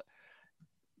about,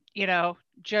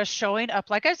 just showing up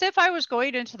like as if I was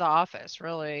going into the office,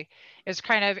 really. Is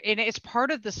kind of and it's part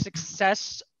of the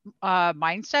success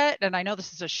mindset. And I know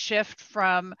this is a shift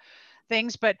from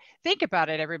things, but think about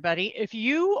it, everybody. If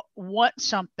you want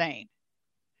something,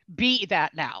 be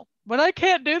that now. But I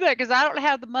can't do that because I don't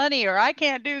have the money, or I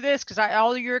can't do this because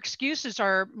all your excuses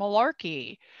are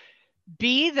malarkey.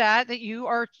 Be that you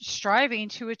are striving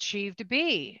to achieve to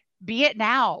be. Be it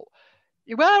now.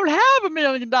 Well, I don't have $1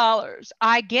 million.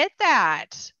 I get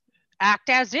that. Act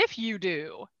as if you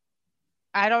do.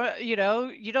 I don't, you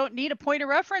don't need a point of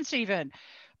reference even,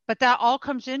 but that all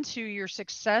comes into your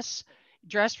success.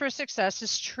 Dress for success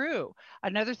is true.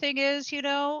 Another thing is,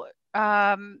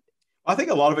 I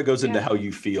think a lot of it goes into yeah. how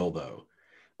you feel, though,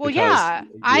 Well, because yeah,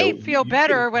 I feel you can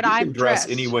better when you I'm can dress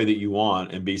any dressed. way that you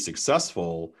want and be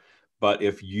successful, but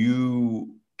if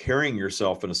you carrying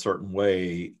yourself in a certain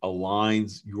way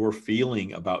aligns your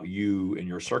feeling about you and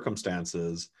your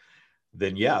circumstances,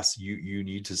 then yes, you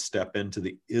need to step into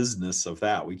the isness of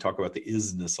that. We talk about the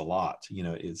isness a lot.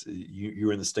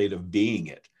 You're in the state of being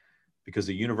it because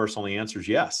the universe only answers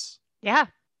yes. Yeah.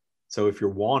 So if you're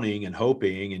wanting and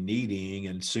hoping and needing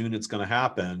and soon it's going to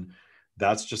happen,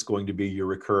 that's just going to be your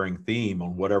recurring theme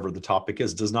on whatever the topic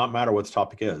is. It does not matter what the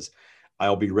topic is.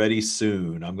 I'll be ready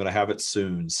soon. I'm going to have it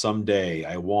soon. Someday.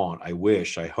 I want, I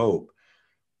wish, I hope.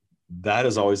 That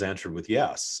is always answered with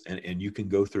yes. And you can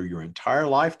go through your entire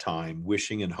lifetime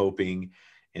wishing and hoping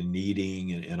and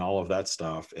needing and all of that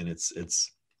stuff. And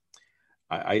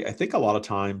I think a lot of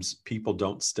times people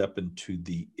don't step into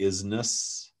the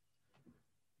isness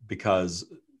because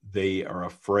they are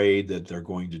afraid that they're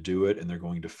going to do it and they're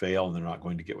going to fail and they're not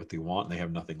going to get what they want and they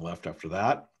have nothing left after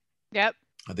that. Yep.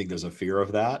 I think there's a fear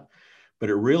of that, but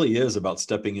it really is about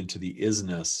stepping into the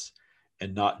isness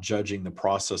and not judging the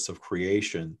process of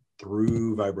creation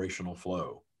through vibrational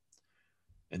flow.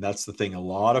 And that's the thing. A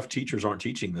lot of teachers aren't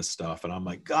teaching this stuff. And I'm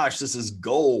like, gosh, this is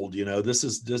gold. This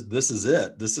is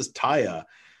it. This is Taya.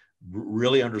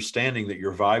 Really understanding that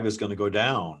your vibe is going to go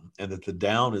down and that the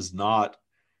down is not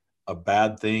a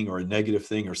bad thing or a negative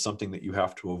thing or something that you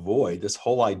have to avoid. This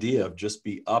whole idea of just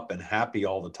be up and happy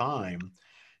all the time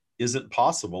isn't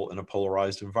possible in a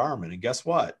polarized environment. And guess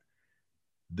what?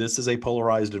 This is a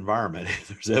polarized environment.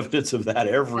 There's evidence of that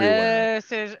everywhere.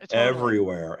 Totally.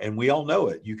 Everywhere. And we all know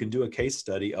it. You can do a case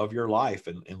study of your life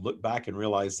and look back and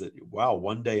realize that, wow,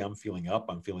 one day I'm feeling up,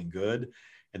 I'm feeling good.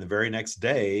 And the very next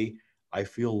day, I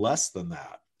feel less than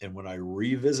that. And when I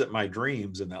revisit my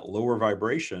dreams in that lower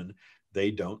vibration, they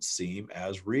don't seem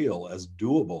as real, as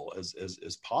doable,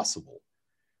 as possible.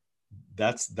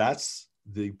 That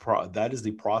is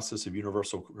the process of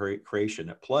universal creation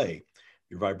at play.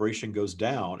 Your vibration goes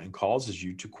down and causes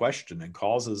you to question and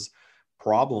causes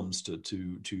problems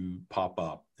to pop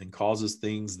up and causes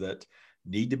things that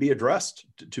need to be addressed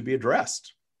to be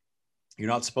addressed. You're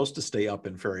not supposed to stay up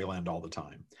in fairyland all the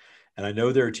time. And I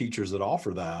know there are teachers that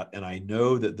offer that. And I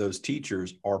know that those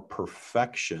teachers are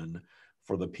perfection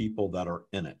for the people that are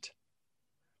in it.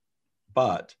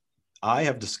 But I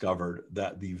have discovered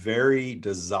that the very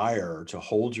desire to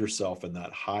hold yourself in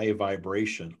that high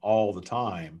vibration all the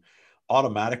time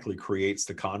automatically creates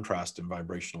the contrast in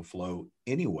vibrational flow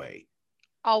anyway.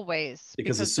 Always.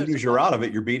 Because as soon as you're out of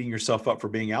it, you're beating yourself up for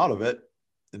being out of it.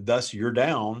 And thus you're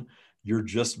down. You're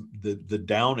just the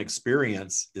down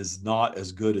experience is not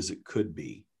as good as it could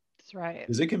be. That's right.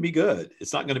 Because it can be good.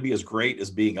 It's not going to be as great as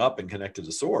being up and connected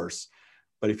to source.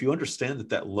 But if you understand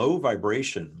that low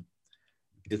vibration,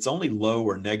 it's only low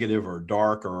or negative or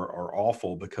dark or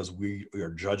awful because we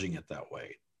are judging it that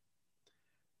way.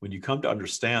 When you come to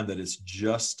understand that it's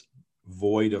just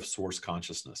void of source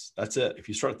consciousness, that's it. If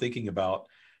you start thinking about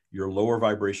your lower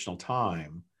vibrational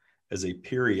time as a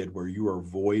period where you are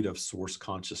void of source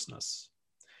consciousness,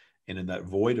 and in that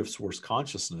void of source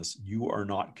consciousness, you are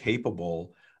not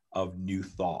capable of new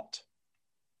thought.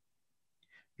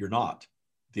 You're not.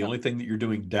 The only thing that you're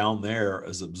doing down there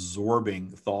is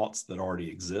absorbing thoughts that already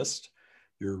exist.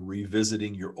 You're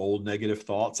revisiting your old negative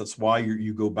thoughts. That's why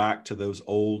you go back to those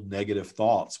old negative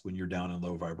thoughts when you're down in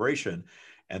low vibration.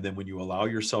 And then when you allow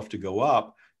yourself to go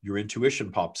up, your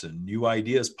intuition pops in, new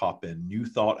ideas pop in, new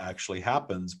thought actually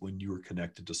happens when you are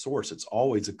connected to source. It's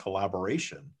always a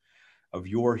collaboration of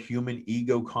your human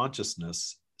ego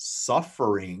consciousness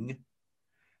suffering,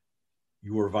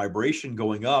 your vibration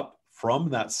going up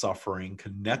from that suffering,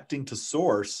 connecting to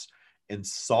source and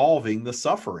solving the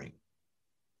suffering,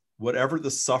 whatever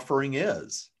the suffering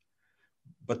is.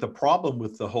 But the problem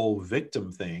with the whole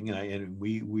victim thing, and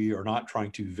we are not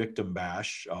trying to victim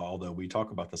bash, although we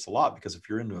talk about this a lot, because if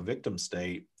you're in a victim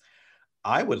state,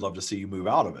 I would love to see you move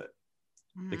out of it.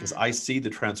 Because I see the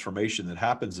transformation that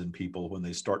happens in people when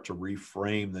they start to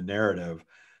reframe the narrative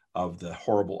of the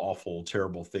horrible, awful,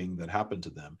 terrible thing that happened to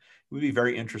them. It would be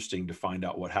very interesting to find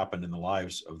out what happened in the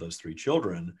lives of those 3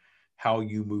 children, how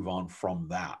you move on from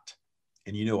that.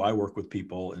 And I work with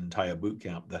people in Taya Boot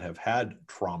Camp that have had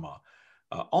trauma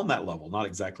on that level, not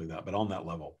exactly that, but on that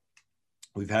level.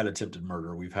 We've had attempted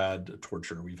murder, we've had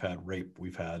torture, we've had rape,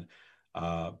 we've had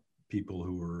people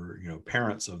who were,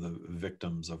 parents of the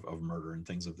victims of murder and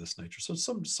things of this nature. So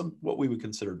some what we would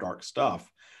consider dark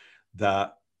stuff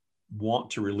that want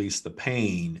to release the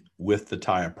pain with the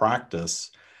Taya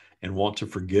practice and want to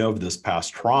forgive this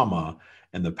past trauma.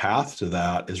 And the path to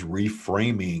that is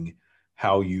reframing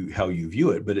how you view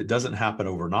it, but it doesn't happen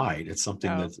overnight. It's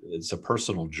something it's a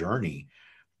personal journey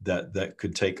that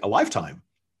could take a lifetime,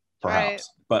 perhaps. Right.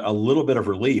 But a little bit of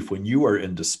relief when you are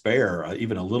in despair,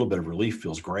 even a little bit of relief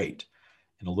feels great,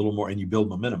 and a little more, and you build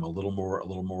momentum, a little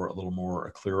more,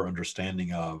 a clearer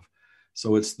understanding of.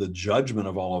 So it's the judgment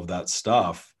of all of that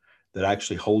stuff that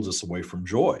actually holds us away from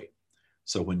joy.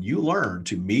 So when you learn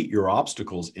to meet your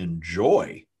obstacles in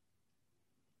joy,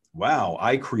 wow,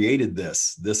 I created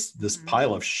this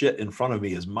pile of shit in front of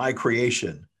me is my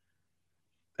creation.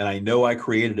 And I know I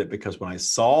created it because when I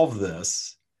solve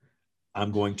this,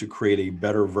 I'm going to create a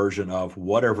better version of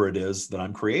whatever it is that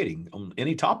I'm creating on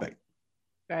any topic.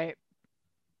 Right.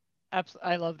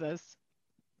 Absolutely. I love this.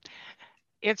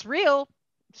 It's real.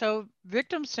 So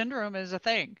victim syndrome is a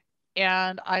thing.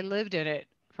 And I lived in it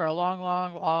for a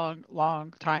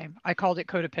long time. I called it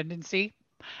codependency.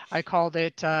 I called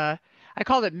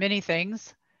it many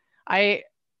things. I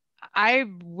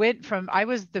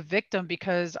was the victim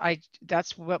because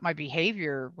that's what my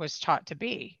behavior was taught to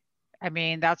be. I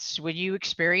mean, that's when you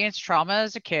experience trauma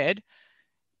as a kid,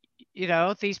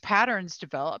 these patterns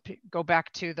develop. Go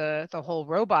back to the whole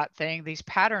robot thing. These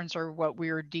patterns are what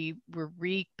we're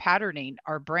repatterning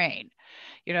our brain.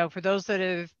 For those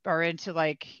that are into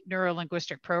like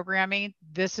neuro-linguistic programming,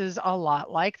 this is a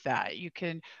lot like that. You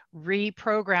can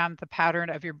reprogram the pattern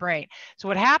of your brain. So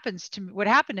what happened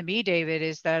to me, David,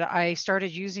 is that I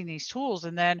started using these tools,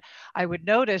 and then I would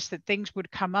notice that things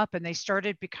would come up, and it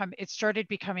started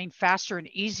becoming faster and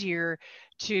easier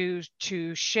to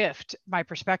shift my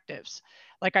perspectives.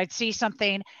 Like I'd see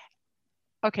something.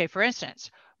 Okay, for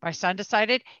instance, my son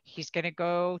decided he's going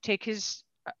to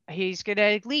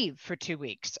leave for 2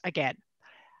 weeks again.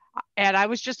 And I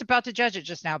was just about to judge it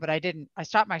just now, but I didn't. I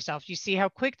stopped myself. You see how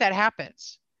quick that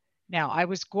happens. Now, I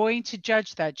was going to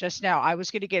judge that just now. I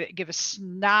was going to give a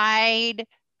snide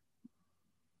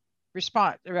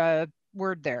response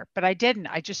word there, but I didn't.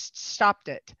 I just stopped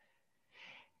it.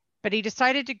 But he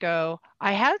decided to go.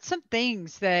 I had some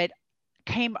things that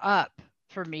came up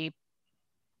for me.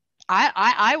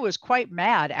 I was quite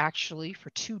mad actually for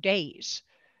 2 days.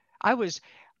 I was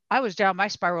down my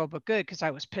spiral, but good because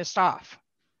I was pissed off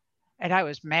and I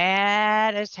was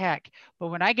mad as heck. But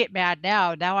when I get mad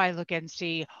now I look and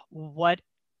see what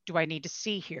do I need to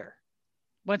see here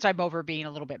once I'm over being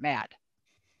a little bit mad.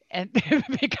 And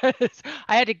because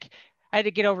I had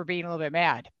to get over being a little bit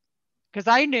mad because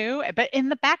I knew, but in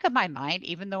the back of my mind,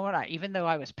 even though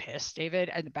I was pissed, David,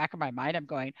 in the back of my mind, I'm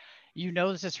going, you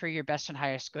know, this is for your best and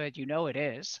highest good. You know, it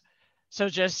is. So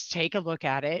just take a look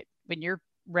at it when you're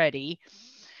ready.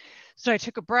 So I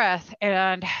took a breath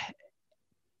and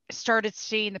started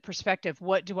seeing the perspective.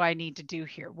 What do I need to do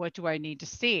here? What do I need to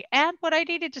see? And what I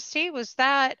needed to see was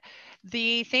that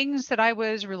the things that I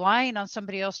was relying on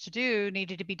somebody else to do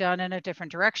needed to be done in a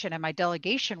different direction. And my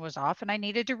delegation was off and I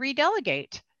needed to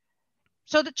redelegate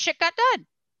so that shit got done,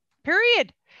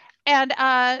 period. And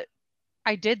I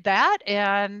did that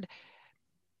and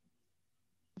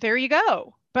there you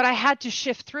go. But I had to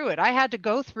shift through it. I had to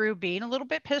go through being a little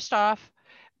bit pissed off,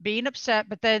 being upset,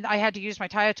 but then I had to use my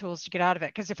Taya tools to get out of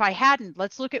it. Because if I hadn't,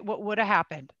 let's look at what would have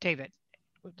happened, David.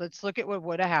 Let's look at what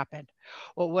would have happened.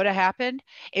 What would have happened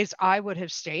is I would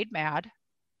have stayed mad.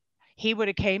 He would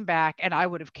have came back and I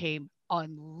would have came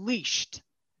unleashed.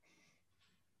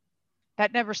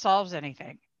 That never solves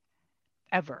anything,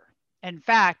 ever. In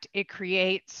fact, it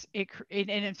creates it, and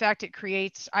in fact, it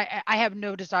creates. I have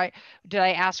no desire. Did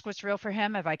I ask what's real for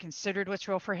him? Have I considered what's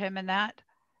real for him in that?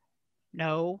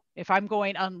 No. If I'm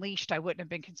going unleashed, I wouldn't have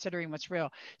been considering what's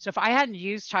real. So if I hadn't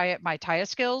used my Taya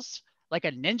skills like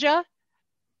a ninja,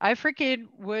 I freaking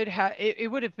would have.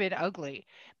 It would have been ugly.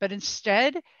 But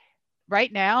instead,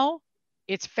 right now,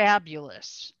 it's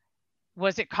fabulous.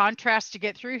 Was it contrast to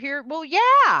get through here? Well,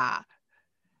 yeah.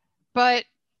 But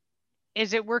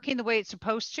is it working the way it's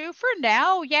supposed to for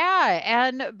now? Yeah.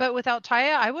 And but without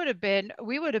Taya,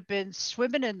 we would have been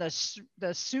swimming in the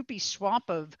soupy swamp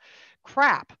of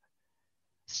crap.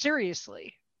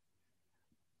 Seriously.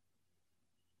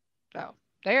 So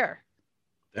there.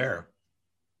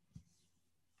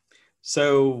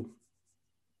 So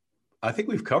I think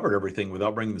we've covered everything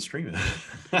without bringing the stream in.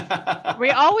 We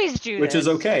always do Which this. is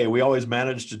okay. We always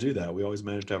manage to do that. We always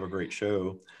manage to have a great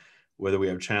show, whether we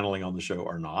have channeling on the show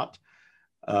or not.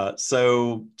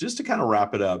 So just to kind of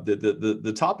wrap it up,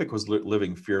 the topic was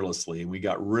living fearlessly, and we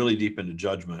got really deep into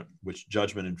judgment, which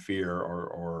judgment and fear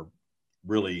are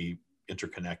really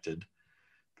interconnected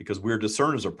because we're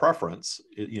discerners of preference.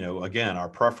 Again, our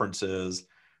preference is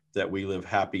that we live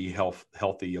happy,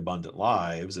 healthy, abundant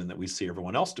lives, and that we see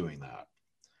everyone else doing that.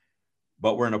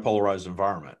 But we're in a polarized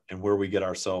environment, and where we get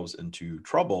ourselves into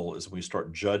trouble is when we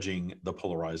start judging the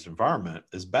polarized environment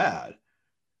as bad.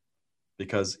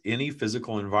 Because any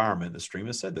physical environment, the stream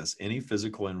has said this, any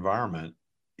physical environment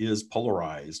is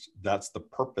polarized. That's the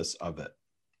purpose of it.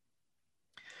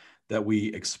 That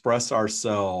we express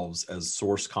ourselves as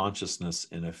source consciousness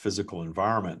in a physical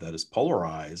environment that is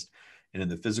polarized. And in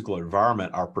the physical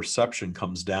environment, our perception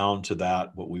comes down to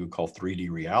that, what we would call 3D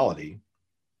reality.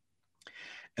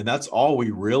 And that's all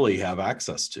we really have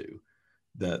access to,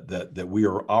 that we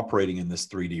are operating in this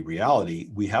 3D reality.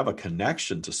 We have a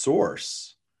connection to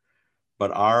source,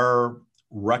 but our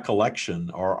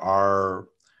recollection or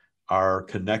our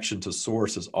connection to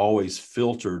source is always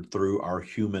filtered through our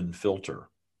human filter.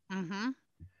 Mm-hmm.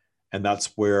 And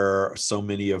that's where so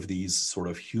many of these sort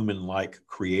of human-like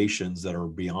creations that are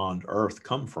beyond Earth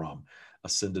come from.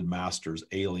 Ascended masters,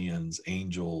 aliens,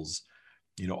 angels,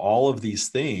 all of these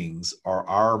things are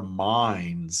our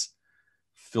mind's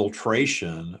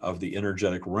filtration of the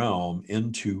energetic realm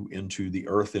into the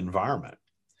Earth environment.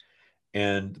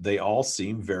 And they all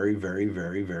seem very, very,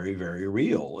 very, very, very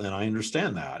real. And I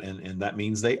understand that. And that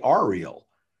means they are real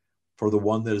for the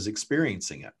one that is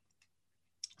experiencing it.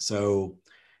 So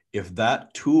if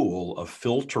that tool of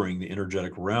filtering the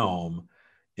energetic realm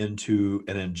into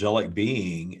an angelic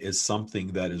being is something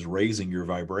that is raising your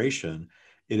vibration,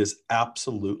 it is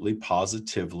absolutely,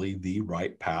 positively the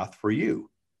right path for you,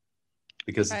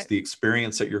 because it's the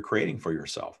experience that you're creating for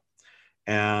yourself.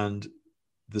 And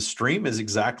the stream is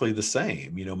exactly the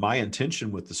same. My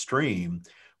intention with the stream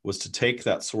was to take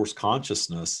that source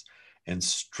consciousness and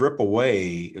strip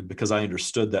away, because I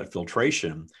understood that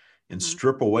filtration, and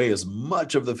strip away as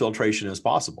much of the filtration as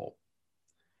possible.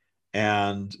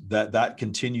 And that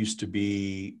continues to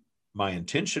be my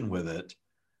intention with it,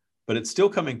 but it's still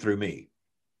coming through me.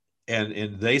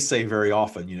 And they say very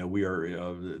often, we are,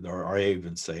 or I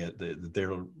even say it, that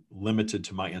they're limited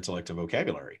to my intellect and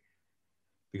vocabulary,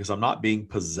 because I'm not being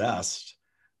possessed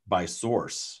by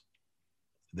source.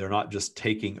 They're not just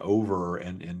taking over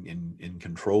and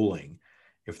controlling.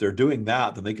 If they're doing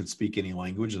that, then they could speak any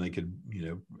language and they could,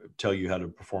 tell you how to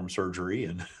perform surgery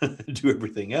and do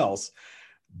everything else.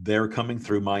 They're coming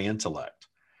through my intellect.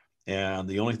 And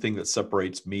the only thing that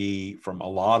separates me from a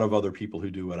lot of other people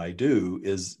who do what I do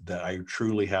is that I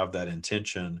truly have that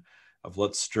intention of,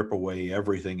 let's strip away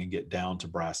everything and get down to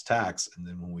brass tacks. And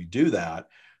then when we do that,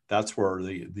 that's where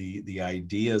the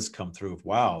ideas come through of,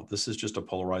 wow, this is just a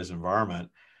polarized environment,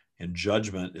 and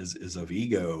judgment is of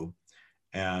ego.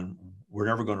 And we're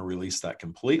never going to release that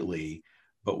completely,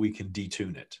 but we can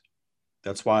detune it.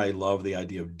 That's why I love the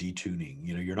idea of detuning.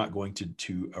 You're not going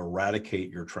to eradicate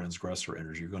your transgressor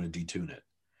energy. You're going to detune it.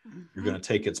 Mm-hmm. You're going to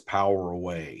take its power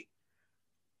away.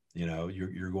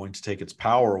 You're going to take its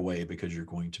power away because you're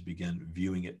going to begin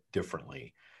viewing it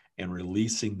differently, and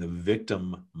releasing the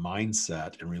victim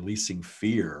mindset and releasing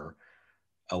fear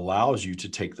allows you to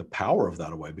take the power of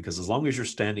that away. Because as long as you're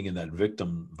standing in that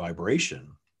victim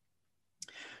vibration,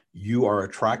 you are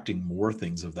attracting more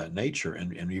things of that nature.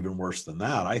 And even worse than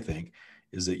that, I think,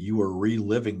 is that you are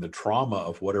reliving the trauma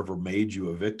of whatever made you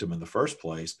a victim in the first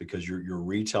place, because you're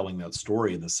retelling that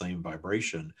story in the same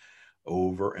vibration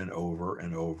over and over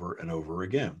and over and over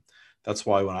again. That's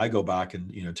why when I go back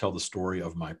and tell the story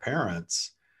of my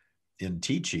parents in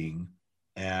teaching,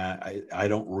 and I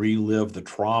don't relive the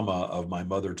trauma of my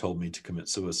mother told me to commit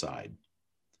suicide.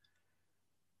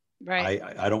 Right.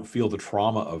 I don't feel the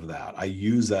trauma of that. I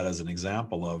use that as an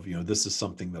example of, this is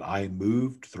something that I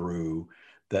moved through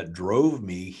that drove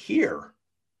me here.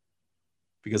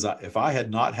 Because if I had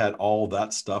not had all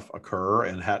that stuff occur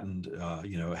and hadn't,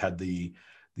 had the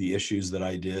issues that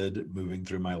I did moving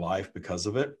through my life because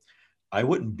of it, I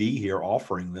wouldn't be here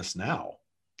offering this now.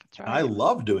 That's right. I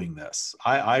love doing this.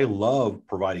 I love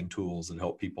providing tools that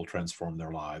help people transform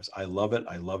their lives. I love it.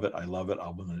 I love it. I love it.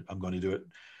 I'm going to do it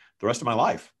the rest of my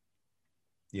life.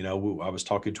 I was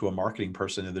talking to a marketing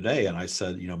person the other day, and I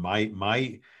said,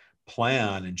 my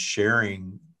plan in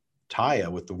sharing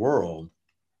Taya with the world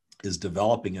is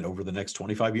developing it over the next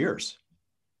 25 years.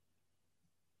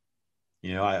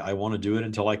 I want to do it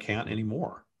until I can't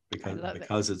anymore,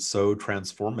 because it's so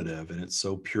transformative and it's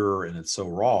so pure and it's so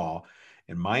raw.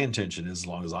 And my intention, as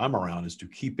long as I'm around, is to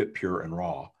keep it pure and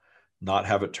raw, not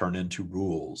have it turn into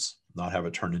rules, not have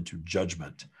it turn into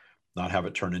judgment, not have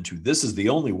it turn into, this is the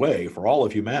only way for all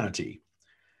of humanity.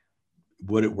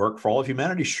 Would it work for all of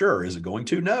humanity? Sure. Is it going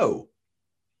to? No.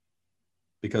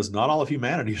 Because not all of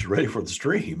humanity is ready for the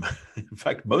stream. In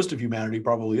fact, most of humanity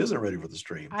probably isn't ready for the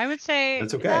stream. I would say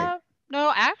that's okay.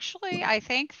 No, actually, I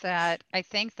think that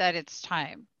it's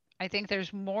time. I think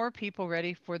there's more people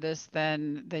ready for this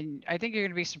than I think you're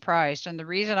going to be surprised. And the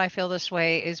reason I feel this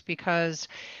way is because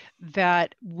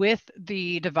that with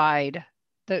the divide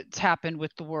that's happened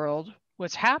with the world,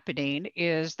 what's happening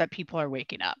is that people are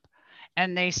waking up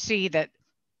and they see that,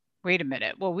 wait a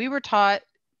minute, well, we were taught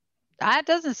that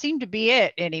doesn't seem to be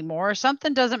it anymore.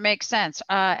 Something doesn't make sense.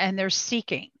 And they're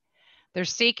seeking.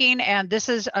 And this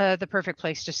is the perfect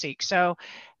place to seek. So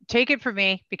take it from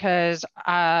me, because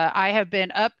I have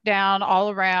been up, down,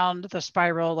 all around the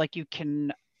spiral like you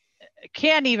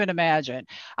can't even imagine.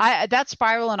 That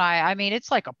spiral, and I mean,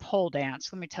 it's like a pole dance.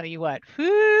 Let me tell you what,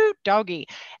 whoo, doggy.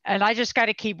 And I just got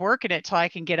to keep working it till I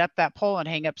can get up that pole and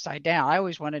hang upside down. I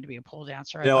always wanted to be a pole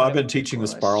dancer. I've been teaching the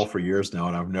spiral for years now,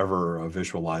 and I've never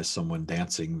visualized someone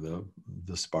dancing the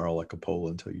spiral like a pole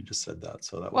until you just said that.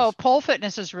 So that was, pole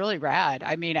fitness is really rad.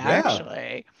 I mean,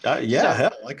 actually, hell,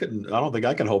 I don't think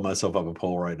I can hold myself up a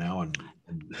pole right now. And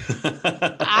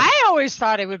I always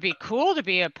thought it would be cool to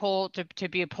be a pole to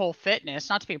be a pole fitness,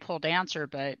 not to be a pole dancer,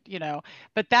 but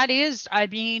but that is, I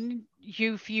mean,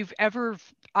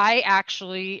 I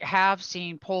actually have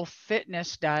seen pole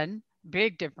fitness done,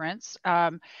 big difference.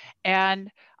 And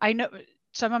I know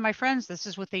some of my friends, this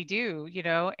is what they do,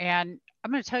 and I'm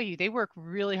going to tell you, they work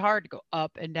really hard to go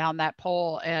up and down that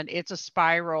pole, and it's a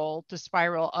spiral to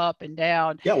spiral up and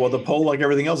down. Yeah, well, the pole, like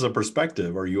everything else, is a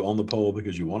perspective. Are you on the pole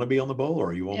because you want to be on the pole, or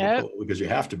are you on the pole because you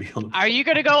have to be on the pole? Are you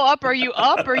going to go up? Are you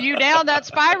up? Are you down that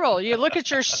spiral? You look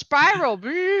at your spiral.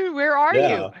 Where are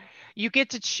you? You get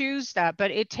to choose that,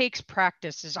 but it takes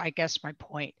practice, is I guess my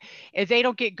point. If they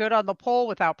don't get good on the pole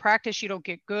without practice, you don't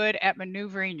get good at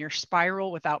maneuvering your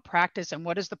spiral without practice. And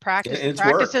what is the practice? The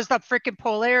practice is the freaking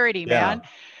polarity, man.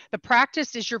 The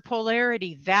practice is your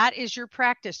polarity. That is your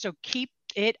practice. So keep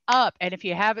it up. And if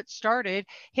you haven't started,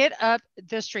 hit up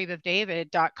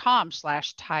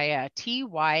thestreamofdavid.com/Taya,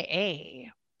 TYA,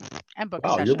 and book a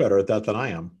session. You're better at that than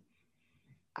I am.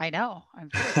 I know.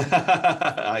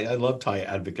 I love Taya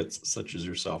advocates such as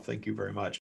yourself. Thank you very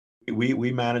much.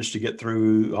 We managed to get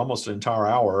through almost an entire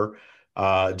hour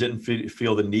Didn't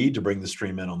feel the need to bring the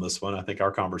stream in on this one. I think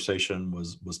our conversation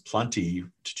was plenty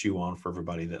to chew on for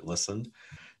everybody that listened.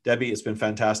 Debbie, it's been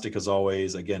fantastic as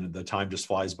always. Again, the time just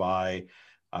flies by,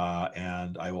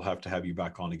 and I will have to have you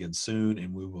back on again soon,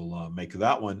 and we will make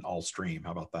that one all stream.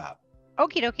 How about that?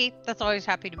 Okie dokie. That's always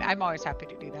happy to. I'm always happy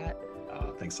to do that.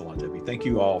 Thanks a lot, Debbie. Thank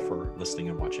you all for listening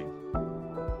and watching.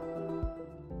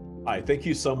 Hi, thank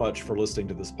you so much for listening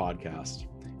to this podcast.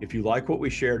 If you like what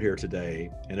we shared here today,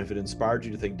 and if it inspired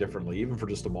you to think differently, even for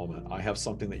just a moment, I have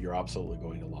something that you're absolutely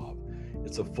going to love.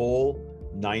 It's a full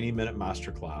 90-minute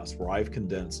masterclass where I've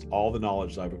condensed all the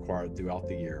knowledge that I've acquired throughout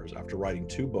the years after writing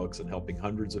 2 books and helping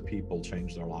hundreds of people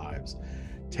change their lives.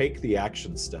 Take the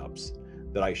action steps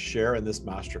that I share in this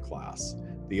masterclass.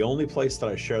 The only place that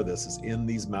I share this is in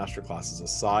these masterclasses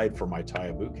aside from my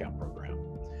Taya Bootcamp program.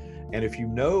 And if you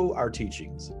know our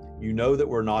teachings, you know that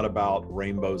we're not about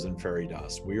rainbows and fairy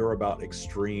dust. We are about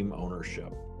extreme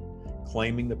ownership,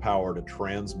 claiming the power to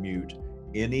transmute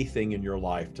anything in your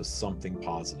life to something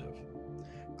positive,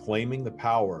 claiming the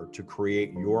power to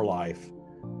create your life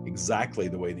exactly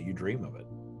the way that you dream of it.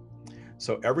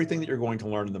 So everything that you're going to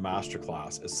learn in the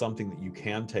masterclass is something that you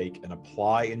can take and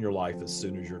apply in your life as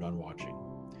soon as you're done watching.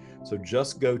 So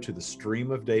just go to the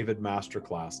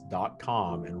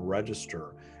streamofdavidmasterclass.com and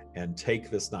register and take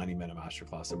this 90-minute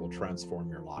masterclass. It will transform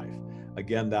your life.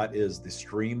 Again, that is the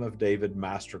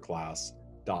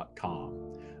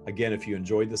streamofdavidmasterclass.com. Again, if you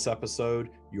enjoyed this episode,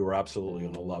 you are absolutely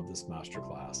going to love this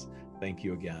masterclass. Thank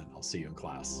you again. I'll see you in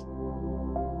class.